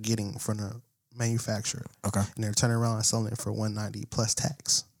that they're getting from the manufacturer. Okay. And they're turning around and selling it for $190 plus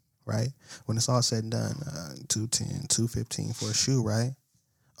tax. right? When it's all said and done, $210, $215 for a shoe, right?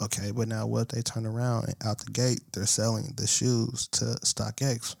 Okay, but now what if they turn around and out the gate, they're selling the shoes to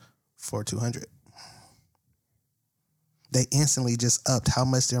StockX for $200. They instantly just upped how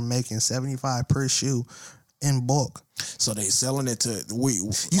much they're making, $75 per shoe in bulk. So they selling it to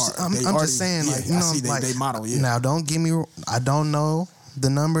I'm just saying, like, you know, they model. Yeah. Now, don't get me. I don't know the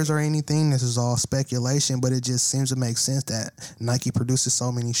numbers or anything. This is all speculation, but it just seems to make sense that Nike produces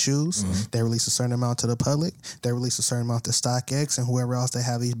so many shoes. Mm-hmm. They release a certain amount to the public. They release a certain amount to StockX and whoever else they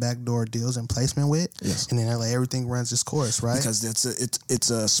have these backdoor deals and placement with. Yes. And then they're like, everything runs its course, right? Because it's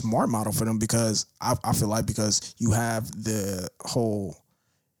a smart model for them, because I feel like, because you have the whole.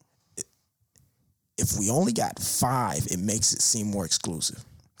 If we only got 5, it makes it seem more exclusive.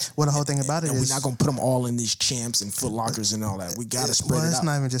 Well, the whole thing about it is we're not gonna put them all in these Champs and Foot Lockers and all that. We gotta spread it out. It's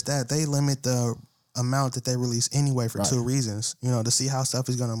not even just that. They limit the amount that they release anyway for 2 reasons. You know, to see how stuff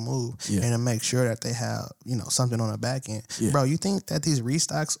is gonna move and to make sure that they have, you know, something on the back end. Yeah. Bro, you think that these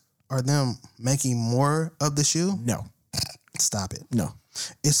restocks are them making more of the shoe? No. Stop it. No.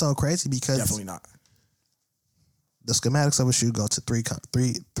 It's so crazy because definitely not. The schematics of a shoe go to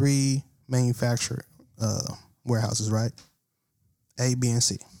three manufacturer warehouses, right? A, B, and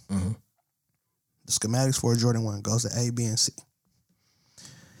C. Mm-hmm. The schematics for a Jordan 1 goes to A, B, and C.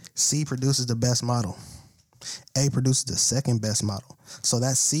 C produces the best model. A produces the second best model. So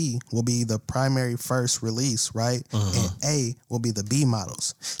that C will be the primary first release, right? Mm-hmm. And A will be the B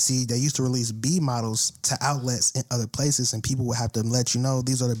models. See, they used to release B models to outlets in other places, and people would have to let you know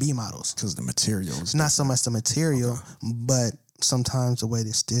these are the B models. Because the material is not so much the material, but sometimes the way they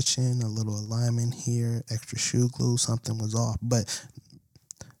stitch in, a little alignment here, extra shoe glue, something was off. But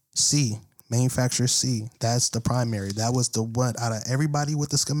C, manufacturer C, that's the primary. That was the one out of everybody with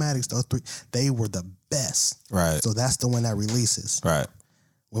the schematics, those 3, they were the best. Right. So that's the one that releases. Right.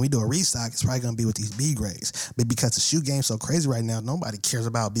 When we do a restock, it's probably going to be with these B grades. But because the shoe game's so crazy right now, nobody cares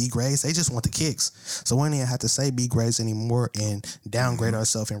about B grades. They just want the kicks. So we don't even have to say B grades anymore and downgrade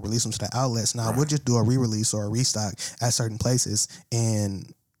ourselves and release them to the outlets. Now, we'll just do a re-release or a restock at certain places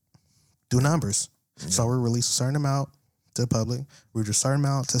and do numbers. Yeah. So we release a certain amount to the public. We do a certain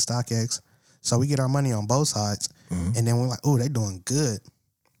amount to StockX. So we get our money on both sides. Mm-hmm. And then we're like, oh, they doing good.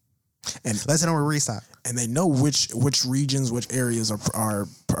 And let's hit them with restock. And they know which regions, which areas are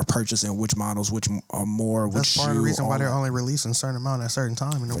purchasing which models, which are more. That's part of the reason why they're only releasing a certain amount at a certain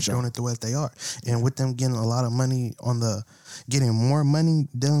time, and they're doing it the way that they are. And with them getting a lot of money getting more money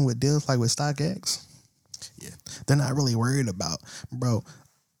dealing with deals like with StockX, they're not really worried about, bro.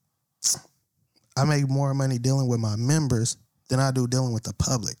 I make more money dealing with my members than I do dealing with the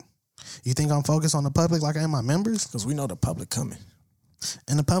public. You think I'm focused on the public like I am my members? Because we know the public coming.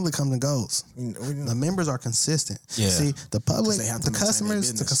 And the public comes and goes. The members are consistent. Yeah. See, the public, the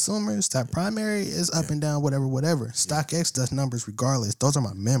customers, the consumers, that primary is up and down, whatever. StockX does numbers regardless. Those are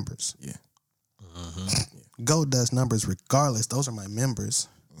my members. Yeah. Mm-hmm. GOAT does numbers regardless. Those are my members.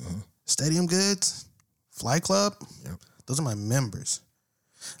 Mm-hmm. Stadium Goods, Flight Club, those are my members.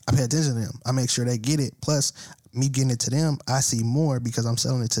 I pay attention to them. I make sure they get it. Plus, me getting it to them, I see more because I'm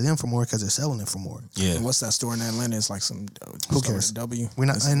selling it to them for more because they're selling it for more. Yeah. And what's that store in Atlanta? It's like some who cares? W. We're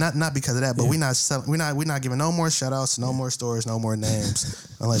not because of that, but we're not selling. We're not giving no more shout outs, no more stores, no more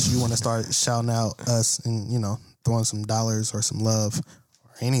names, unless you want to start shouting out us and throwing some dollars or some love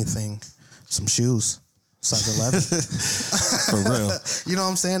or anything, some shoes, size 11. For real. You know what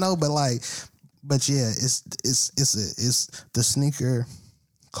I'm saying though? But yeah, it's the sneaker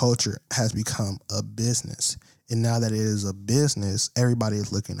culture has become a business. And now that it is a business, everybody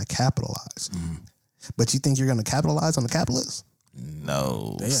is looking to capitalize. Mm. But you think you're going to capitalize on the capitalists?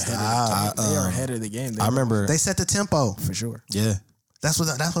 No. They are ahead of the game. I remember. They set the tempo. For sure. Yeah. That's what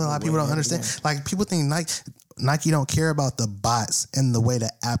a lot of people don't understand. Like, people think Nike don't care about the bots and the way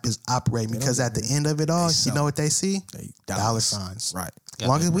the app is operating because at the end of it all, you know what they see? Dollar signs. Right. As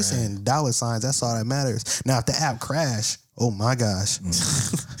long as we saying dollar signs, that's all that matters. Now, if the app crash, oh my gosh.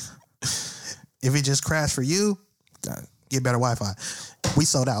 If it just crashed for you, get better Wi-Fi. We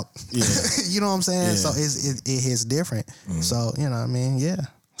sold out. Yeah. You know what I'm saying? Yeah. So it hits different. Mm-hmm. So, you know what I mean? Yeah.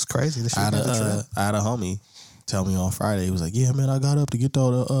 It's crazy. I had a homie tell me on Friday, he was like, yeah, man, I got up to get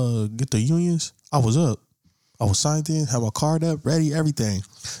the unions. I was up. I was signed in, had my card up, ready, everything.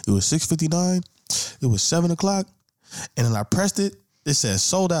 It was 6:59. It was 7 o'clock. And then I pressed it. It said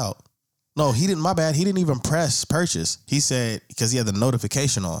sold out. No, he didn't. My bad. He didn't even press purchase. He said, because he had the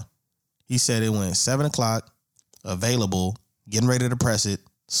notification on. He said it went 7 o'clock, available, getting ready to press it,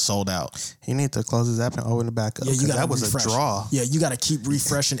 sold out. He need to close his app and open it back up. Yeah, that was refresh. A draw. Yeah, you got to keep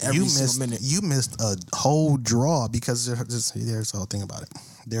refreshing every single minute. You missed a whole draw because there's the whole thing about it.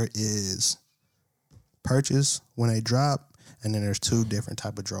 There is purchase when they drop, and then there's two different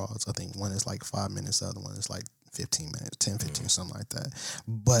type of draws. I think one is like 5 minutes, the other one is like 15 minutes, 10, 15, something like that.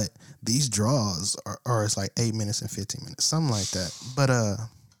 But these draws are it's like 8 minutes and 15 minutes, something like that. But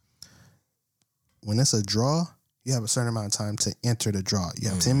when it's a draw, you have a certain amount of time to enter the draw. You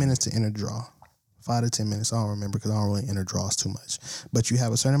have 10 minutes to enter the draw. 5 to 10 minutes. I don't remember because I don't really enter draws too much. But you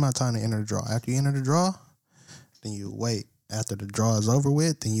have a certain amount of time to enter the draw. After you enter the draw, then you wait. After the draw is over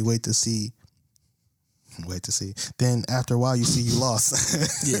with, then you wait to see. Then after a while, you see you lost.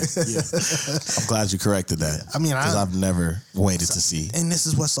 Yeah. I'm glad you corrected that. I mean, because I've never waited to see. And this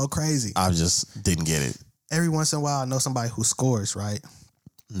is what's so crazy. I just didn't get it. Every once in a while, I know somebody who scores, right?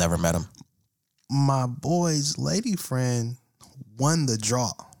 Never met him. My boy's lady friend won the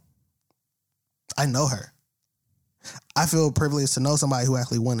draw. I know her. I feel privileged to know somebody who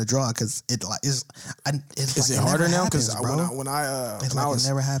actually won the draw because is it harder now? Because when I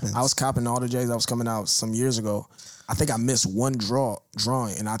never happens. I was copping all the J's that was coming out some years ago. I think I missed one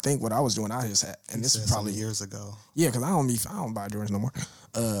drawing, and I think what I was doing, I just had, and this was probably years ago. Yeah, because I don't buy Jordans no more.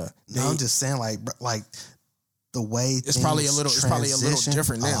 I'm just saying, like the way it's probably a little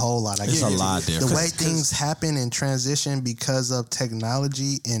different now. A whole lot. It's a lot different. The way things happen and transition because of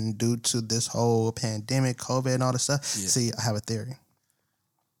technology and due to this whole pandemic, COVID, and all this stuff. Yeah. See, I have a theory.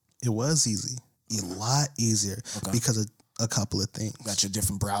 It was easy, a lot easier because of a couple of things. Got your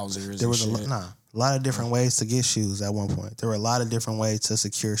different browsers. There was a lot of different ways to get shoes at one point. There were a lot of different ways to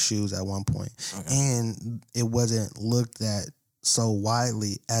secure shoes at one point, and it wasn't looked at so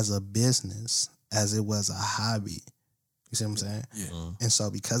widely as a business as it was a hobby. You see what I'm saying? Yeah. And so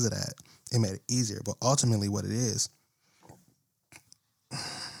because of that, it made it easier. But ultimately what it is,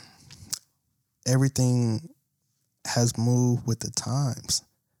 everything has moved with the times,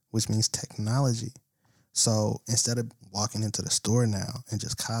 which means technology. So instead of walking into the store now and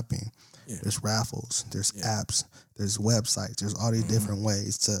just copying, there's raffles, there's apps, there's websites, there's all these different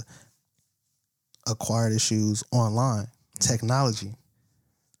ways to acquire the shoes online. Technology.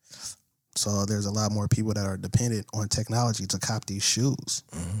 So there's a lot more people that are dependent on technology to cop these shoes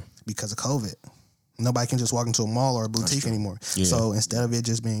because of COVID. Nobody can just walk into a mall or a boutique anymore. Yeah. So instead of it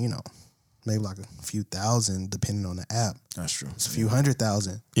just being, maybe like a few thousand depending on the app. That's true. It's a few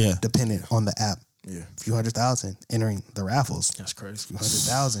 100,000 dependent on the app. Yeah. A few 100,000 entering the raffles. That's crazy. A few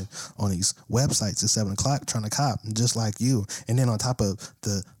 100,000 on these websites at 7 o'clock trying to cop, just like you. And then on top of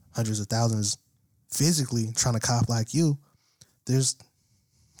the hundreds of thousands physically trying to cop like you, there's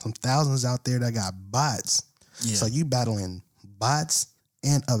some thousands out there that got bots. Yeah. So you battling bots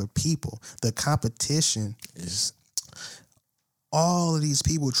and other people. The competition is all of these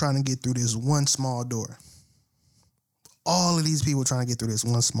people trying to get through this one small door. All of these people trying to get through this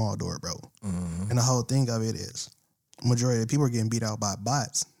one small door, bro. And the whole thing of it is, majority of the people are getting beat out by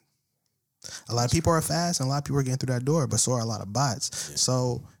bots. A lot of people are fast and a lot of people are getting through that door, but so are a lot of bots. Yeah.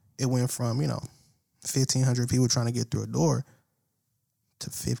 So it went from, 1,500 people trying to get through a door to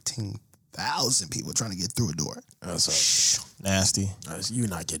 15,000 people trying to get through a door. That's nasty. You're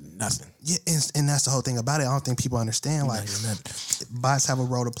not getting nothing. Yeah, and that's the whole thing about it. I don't think people understand. Like, bots have a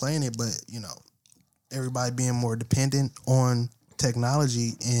role to play in it, but everybody being more dependent on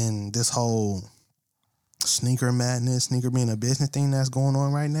technology and this whole sneaker madness, sneaker being a business thing that's going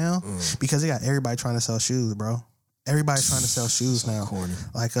on right now, because they got everybody trying to sell shoes, bro. Everybody's trying to sell shoes now. Corny.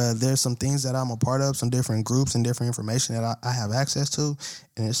 Like, there's some things that I'm a part of, some different groups and different information that I have access to.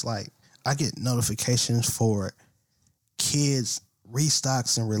 And it's like, I get notifications for kids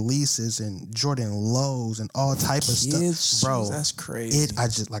restocks and releases and Jordan lows and all type of stuff. Bro, that's crazy.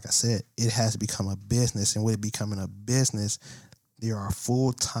 Like I said, it has become a business. And with it becoming a business, there are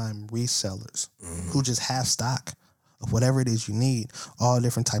full-time resellers who just have stock of whatever it is you need, all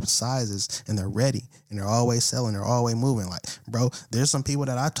different types of sizes, and they're ready, and they're always selling, they're always moving. Like, bro, there's some people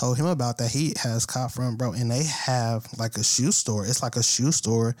that I told him about that he has caught from, bro, and they have like a shoe store. It's like a shoe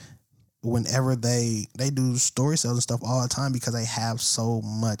store whenever they do story sales and stuff all the time because they have so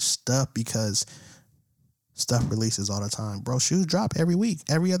much stuff because stuff releases all the time. Bro, shoes drop every week,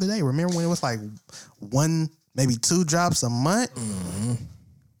 every other day. Remember when it was like 1, maybe 2 drops a month?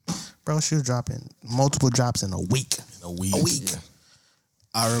 Bro, shoes dropping multiple drops in a week. A week. Yeah.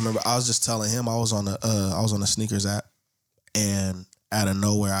 I remember I was just telling him I was on the sneakers app, and out of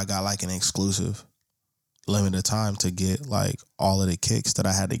nowhere I got like an exclusive limited time to get like all of the kicks that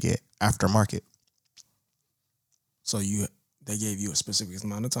I had to get aftermarket. So they gave you a specific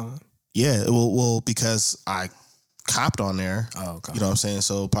amount of time? Yeah, well, because I copped on there. Oh, okay. You know what I'm saying?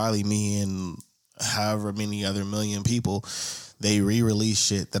 So probably me and however many other million people, they re-release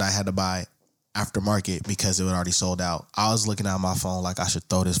shit that I had to buy aftermarket because it was already sold out. I was looking at my phone like I should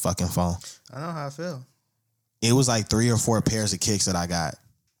throw this fucking phone. I know how I feel. It was like 3 or 4 pairs of kicks that I got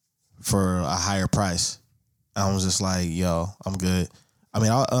for a higher price. I was just like, yo, I'm good. I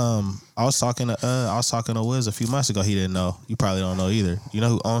mean, I was talking to Wiz a few months ago. He didn't know. You probably don't know either. You know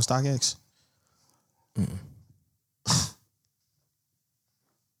who owns StockX?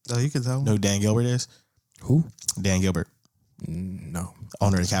 Oh, you can tell me. Know who Dan Gilbert is? Who? Dan Gilbert, No.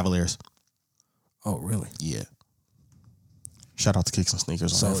 owner of the Cavaliers. Oh, really? Yeah. Shout out to Kicks and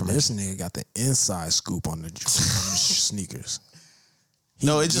Sneakers. So on that this nigga got the inside scoop on the sneakers.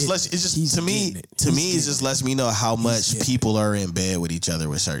 No, it just lets. It's just to me. It just lets me know how much people are in bed with each other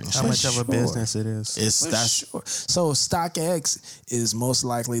with certain shit. How much of a business it is. Sure. So StockX is most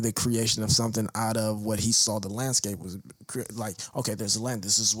likely the creation of something out of what he saw the landscape was like. Okay, there's a land.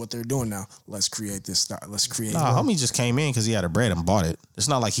 This is what they're doing now. Let's create this. Let's create. Nah, homie just came in because he had a bread and bought it. It's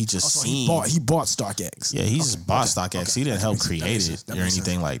not like he just seen. He bought StockX. Yeah, he just bought StockX. Okay. He didn't help create it or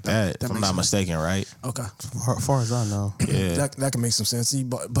anything like that. If I'm not mistaken, right? Okay. As far as I know, yeah, that can make some sense.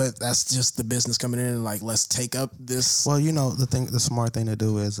 But that's just the business coming in and like, let's take up this. Well, you know, the smart thing to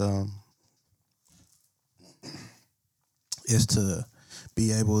do is to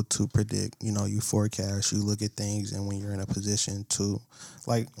be able to predict. You know, you forecast, you look at things, and when you're in a position to,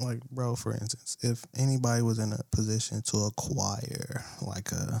 like bro, for instance, if anybody was in a position to acquire, like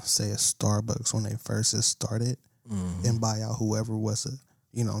say a Starbucks when they first started, and buy out whoever was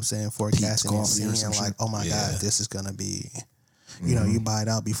you know what I'm saying, forecasting and seeing like, oh my God, this is gonna be. You know, you buy it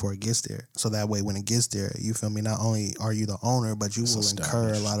out before it gets there. So that way, when it gets there, you feel me? Not only are you the owner, but you will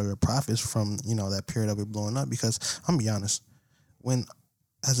incur a lot of the profits from, you know, that period of it blowing up. Because I'm gonna be honest, when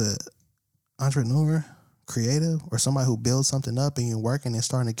as a entrepreneur, creative, or somebody who builds something up and you're working and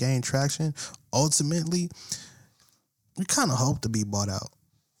starting to gain traction, ultimately, you kind of hope to be bought out.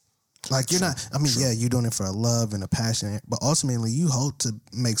 Like you're not, I mean, yeah, you're doing it for a love and a passion, but ultimately you hope to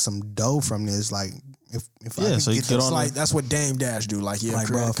make some dough from this. Like, if I so you get on like that's what Dame Dash do. Like he'll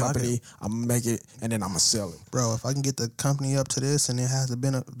create a company, I'm gonna make it, and then I'm gonna sell it. Bro, if I can get the company up to this and it has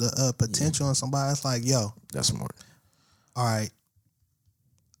the potential and somebody, it's like, yo, that's smart. All right,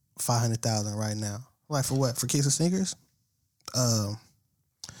 500,000 right now. Like for what? For Kicks and Sneakers?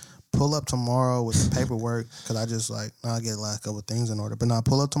 Pull up tomorrow with the paperwork because I just like I get a couple of things in order, but now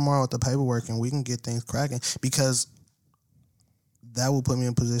pull up tomorrow with the paperwork and we can get things cracking because. That will put me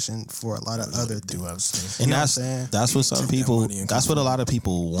in position for a lot of other things. And that's what some people, that's what a lot of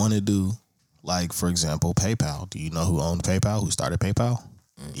people want to do. Like, for example, PayPal. Do you know who owned PayPal? Who started PayPal?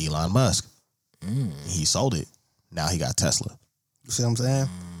 Elon Musk. He sold it. Now he got Tesla. You see what I'm saying?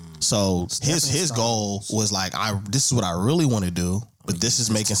 So his goal was like, this is what I really want to do, but this is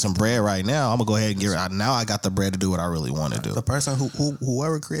making some bread right now. I'm gonna go ahead and get it. Now I got the bread to do what I really want to do. The person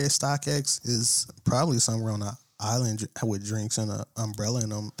whoever created StockX is probably somewhere on the island with drinks and an umbrella in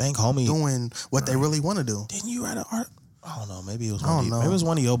them. Thank homie doing what they really want to do. Didn't you write an art? I don't know. Maybe it was maybe it was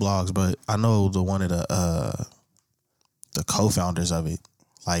one of your blogs, but I know the one of the co-founders of it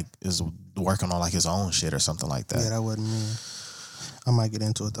like is working on like his own shit or something like that. Yeah, that wasn't me. I might get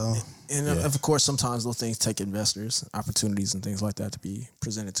into it though. And of course, sometimes those things take investors, opportunities, and things like that to be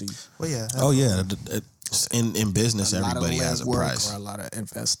presented to you. Well, yeah. In business, everybody has a price. Or a lot of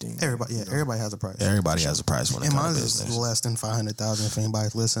investing. Everybody has a price. Everybody has a price when it comes to business. Mine is less than 500,000. If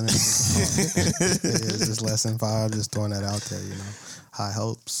anybody's listening, it is just less than 5. Just throwing that out there, you know. High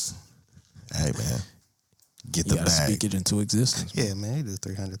hopes. Hey man, get the bag. Speak it into existence. Yeah, man, you do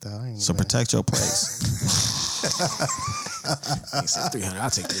 300,000. So protect your place. He said 300. I'll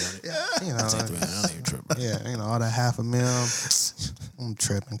take 300. Yeah, you know, I'll take 300. I don't even trip. Yeah, you know, all that $500,000. I'm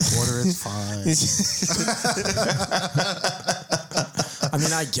tripping. Quarter is fine. I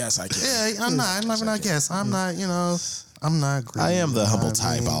mean, I guess I can. Yeah, I'm not. I guess. I'm not, you know, I'm not greedy. I am the humble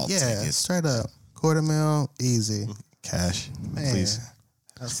type. I'll take it. Straight up. $250,000, easy. Cash, man, please.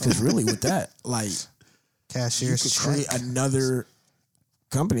 Because really with that, like, cashier, you could create another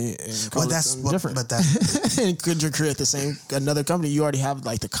company and call it different. But that and could you create another company? You already have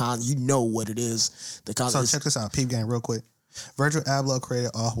like you know what it is. So check this out, peep game, real quick. Virgil Abloh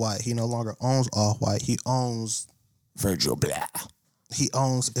created Off-White. He no longer owns Off-White. He owns Virgil Blah. He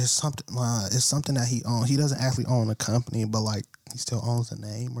owns it's something that he owns. He doesn't actually own a company, but like he still owns the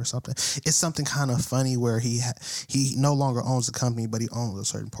name or something. It's something kind of funny where he no longer owns the company, but he owns a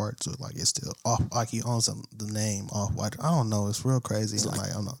certain part to it. Like it's still off. Like he owns the name Off-White. I don't know. It's real crazy. I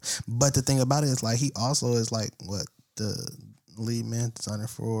don't know. But the thing about it is like he also is like what the lead man designer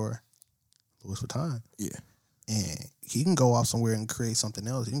for Louis Vuitton. Yeah. and he can go off somewhere and create something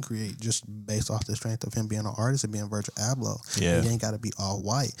else. He can create just based off the strength of him being an artist and being Virgil Abloh. Yeah. It ain't got to be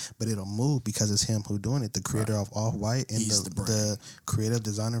Off-White, but it'll move because it's him who doing it. The creator of Off-White and the creative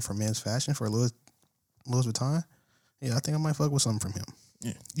designer for men's fashion for Louis Vuitton. Yeah, I think I might fuck with something from him.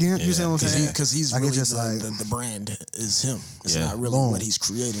 Yeah. You see what I'm saying? Because he's really just the brand is him. It's not really what he's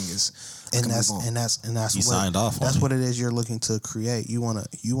creating is. And that's he signed off. That's what it is you're looking to create. You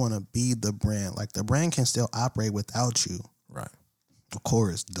wanna be the brand. Like the brand can still operate without you. Right. Of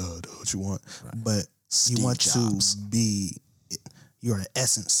course, what you want. Right. But Steve you want Jobs. to be. You're the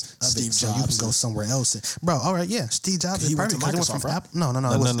essence of Steve it, so Jobs you can go somewhere else. Bro, all right, yeah, Steve Jobs is perfect because it was from Apple. No,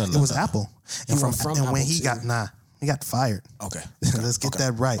 it was Apple. And when he got fired. Okay. Let's get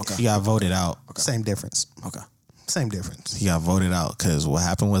that right. Okay. He got voted out. Okay. Same difference. Okay. Same difference. He got voted out because what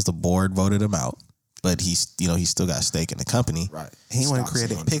happened was the board voted him out, but he still got stake in the company. Right. He went and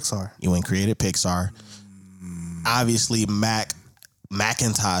created Pixar. Obviously,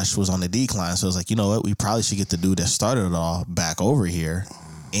 Macintosh was on the decline, so it was like, you know what, we probably should get the dude that started it all back over here.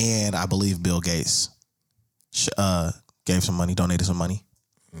 And I believe Bill Gates gave some money, donated some money.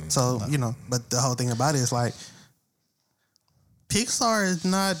 So, but the whole thing about it is like, Pixar is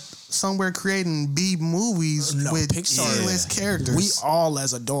not somewhere creating B movies with A-list characters. We all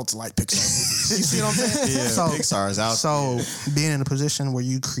as adults like Pixar movies. You see what I'm saying? Yeah, so, Pixar is out there. So being in a position where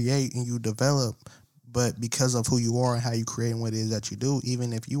you create and you develop, but because of who you are and how you create and what it is that you do,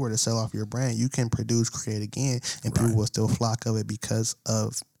 even if you were to sell off your brand, you can produce, create again, and people will still flock of it because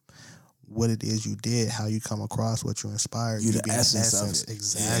of what it is you did, how you come across, what you inspired. You're the essence of it.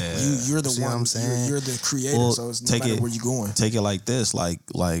 Exactly. Yeah. You're the one. I'm saying? You're the creator, so it's no matter where you're going. Take it like this, like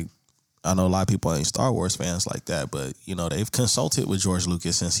I know a lot of people ain't Star Wars fans like that, but they've consulted with George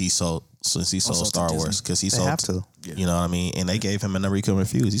Lucas since he sold Star Wars because he sold. Have to. You know what I mean? And they gave him a number he couldn't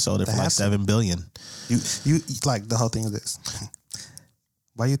refuse. He sold it for like $7 billion. You like the whole thing of this.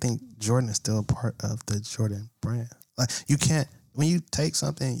 Why do you think Jordan is still a part of the Jordan brand? Like you can't. When you take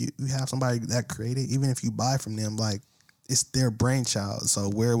something, you have somebody that created, even if you buy from them, like it's their brainchild. So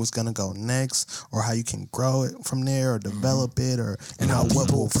where it was gonna go next, or how you can grow it from there, or develop it, or how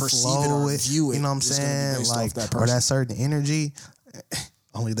what will perceive it or view it. You know what I'm saying? Like or that certain energy,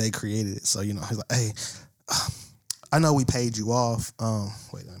 only they created it. So he's like, hey, I know we paid you off.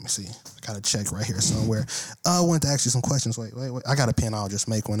 Wait, let me see. I got a check right here somewhere. I wanted to ask you some questions. Wait. I got a pen. I'll just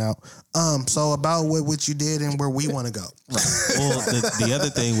make one out. So about what you did and where we want to go. Right. Well, the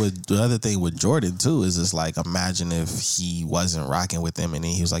other thing with Jordan too is it's like, imagine if he wasn't rocking with them and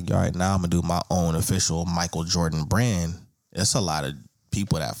then he was like, all right, now I'm gonna do my own official Michael Jordan brand. There's a lot of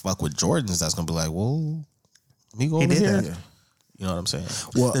people that fuck with Jordans that's gonna be like, well, let me go over here. That. You know what I'm saying?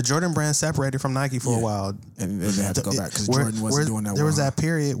 Well, the Jordan brand separated from Nike for a while. And they had to go back because Jordan wasn't doing that There was that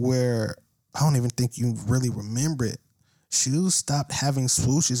period where I don't even think you really remember it. Shoes stopped having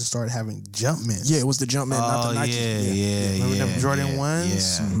swooshes and started having Jumpmen. Yeah, it was the Jumpman, not the Nike. Remember them Jordan 1s?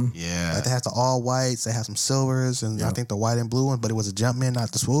 Yeah, mm-hmm. Yeah. Like they had the all whites, they had some silvers, and I think the white and blue ones, but it was a Jumpman,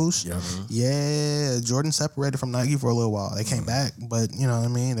 not the swoosh. Yeah. Yeah, Jordan separated from Nike for a little while. They came back, but you know what I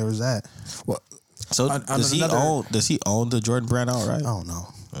mean? There was that. Well, so does he own the Jordan brand outright? I don't know.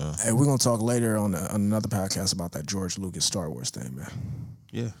 Hey, we're gonna talk later on another podcast about that George Lucas Star Wars thing, man.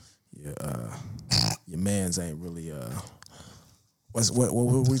 Yeah. Your man's ain't really what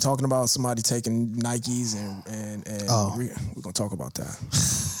were we talking about? Somebody taking Nikes and we're gonna talk about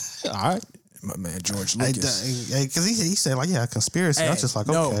that. All right. My man George Lucas, because he said like conspiracy. I was just like,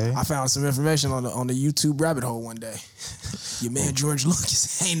 okay. I found some information on the YouTube rabbit hole one day. Your man George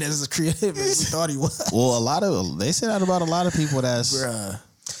Lucas ain't as creative as we thought he was. Well, they said that about a lot of people. That's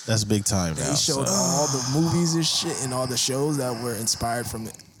big time. They showed all the movies and shit and all the shows that were inspired from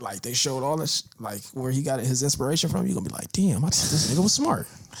it. Like they showed all this, like where he got his inspiration from. You gonna be like, damn, I thought this nigga was smart.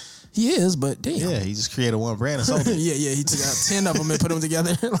 He is, but damn. Yeah, he just created one brand and sold it. yeah, he took out 10 of them and put them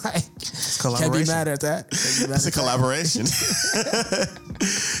together. Like, can't be mad at that. It's a collaboration.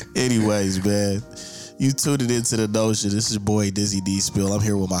 Anyways, man, you tuned it into The Notion. This is your boy Dizzy D Spill. I'm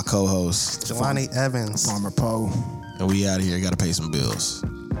here with my co-host Jelani Evans, Farmer Poe, and we out of here. Got to pay some bills.